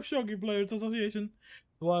Pro Shogi Players Association,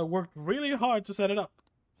 so I worked really hard to set it up.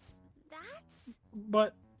 That's...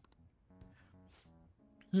 But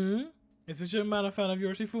is this your man a fan of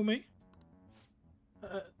yours, Hifumi?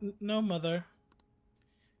 No, mother.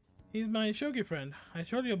 He's my shogi friend. I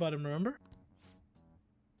told you about him, remember?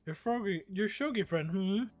 Your shogi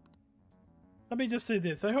friend, Let me just say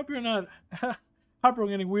this. I hope you're not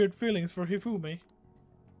harboring any weird feelings for Hifumi.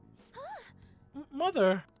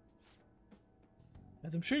 Mother!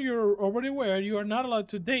 As I'm sure you're already aware, you are not allowed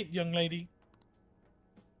to date, young lady.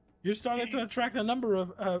 You're starting to attract a number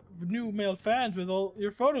of new male fans with all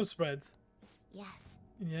your photo spreads. Yes.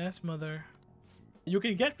 Yes, mother. You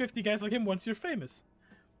can get 50 guys like him once you're famous.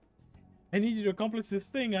 I need you to accomplish this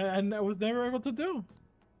thing I was never able to do.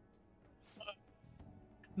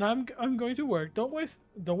 Now I'm going to work. Don't wait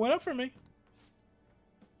up for me.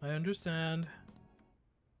 I understand.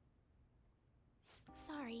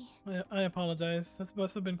 Sorry. I apologize. That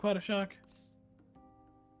must have been quite a shock.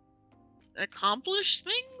 Accomplish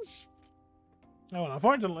things? Oh, well,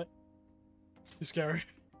 unfortunately. You're scary.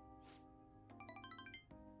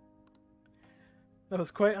 That was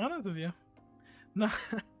quite honest of you. Not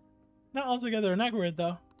altogether inaccurate,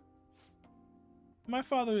 though. My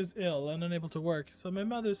father is ill and unable to work, so my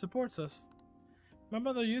mother supports us. My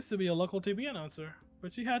mother used to be a local TV announcer,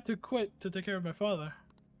 but she had to quit to take care of my father.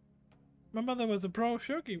 My mother was a pro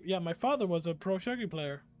shogi. Yeah, my father was a pro shogi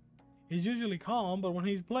player. He's usually calm, but when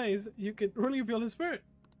he plays, you can really feel his spirit.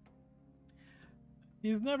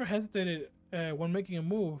 He's never hesitated when making a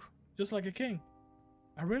move, just like a king.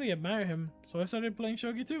 I really admire him, so I started playing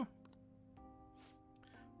shogi too.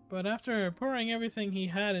 But after pouring everything he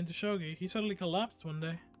had into shogi, he suddenly collapsed one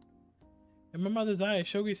day. In my mother's eyes,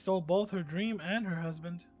 shogi stole both her dream and her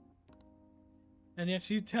husband. And yet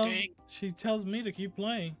she tells me to keep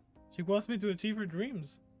playing. She wants me to achieve her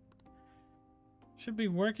dreams. Should be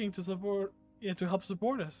working to help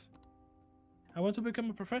support us. I want to become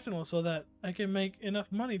a professional so that I can make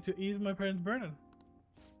enough money to ease my parents' burden.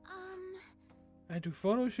 I do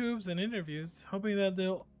photo shoots and interviews, hoping that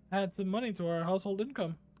they'll add some money to our household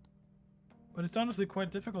income. But it's honestly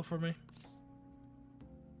quite difficult for me.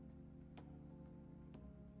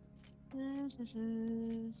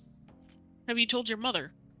 Have you told your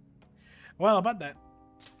mother? Well, about that.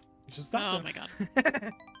 You should stop Oh them. my god. Okay.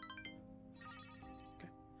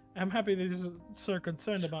 I'm happy that you're so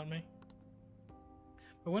concerned about me.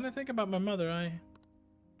 But when I think about my mother,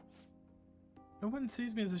 no one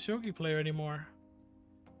sees me as a shogi player anymore.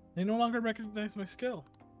 They no longer recognize my skill.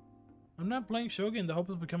 I'm not playing shogi in the hopes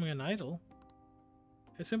of becoming an idol.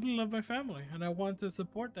 I simply love my family, and I want to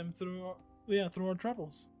support them through our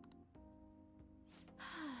troubles.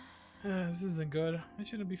 This isn't good. I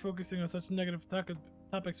shouldn't be focusing on such negative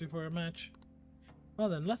topics before a match. Well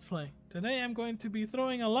then, let's play. Today I'm going to be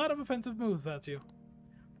throwing a lot of offensive moves at you.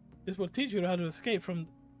 This will teach you how to escape from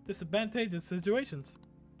disadvantageous situations.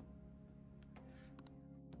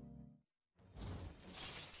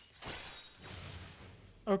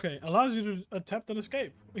 Okay, allows you to attempt an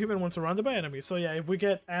escape, even when surrounded by enemies. So yeah, if we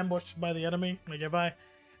get ambushed by the enemy, like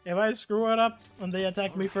if I screw it up and they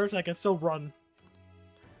attack me first, I can still run.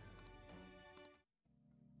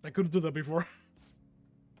 I couldn't do that before.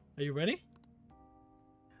 Are you ready?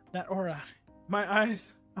 That aura. My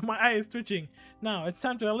eye is twitching. Now, it's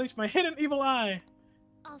time to unleash my hidden evil eye.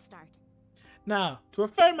 I'll start. Now, to a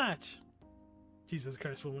fair match. Jesus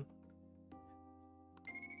Christ, woman.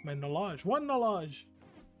 My knowledge. One knowledge.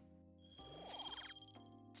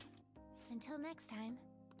 Until next time.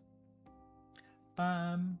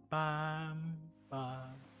 Bam, bam,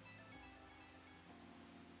 bam.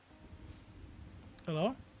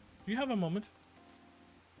 Hello? Do you have a moment?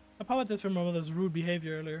 Apologize for my mother's rude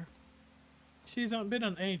behavior earlier. She's been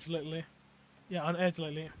on edge lately. Yeah, on edge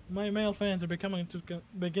lately. My male fans are beginning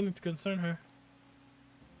to concern her.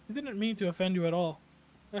 I didn't mean to offend you at all.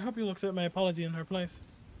 I hope you'll accept my apology in her place.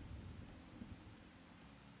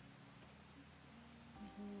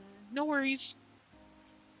 No worries.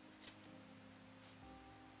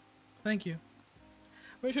 Thank you.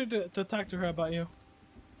 Be sure to talk to her about you.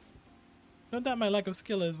 Note that my lack of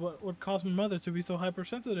skill is what would cause my mother to be so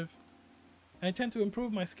hypersensitive. I intend to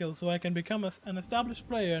improve my skills so I can become an established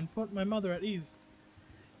player and put my mother at ease.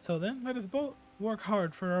 So then, let us both work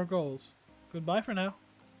hard for our goals. Goodbye for now.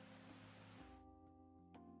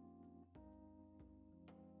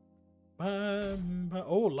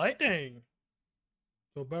 Oh, lightning!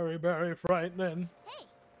 So very, very frightening.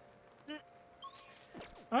 Hey!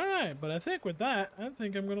 Alright, but I think with that, I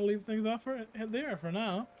think I'm going to leave things off there for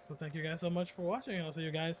now. So thank you guys so much for watching, and I'll see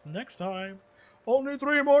you guys next time. Only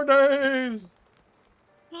 3 more days!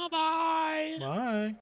 Bye-bye! Bye!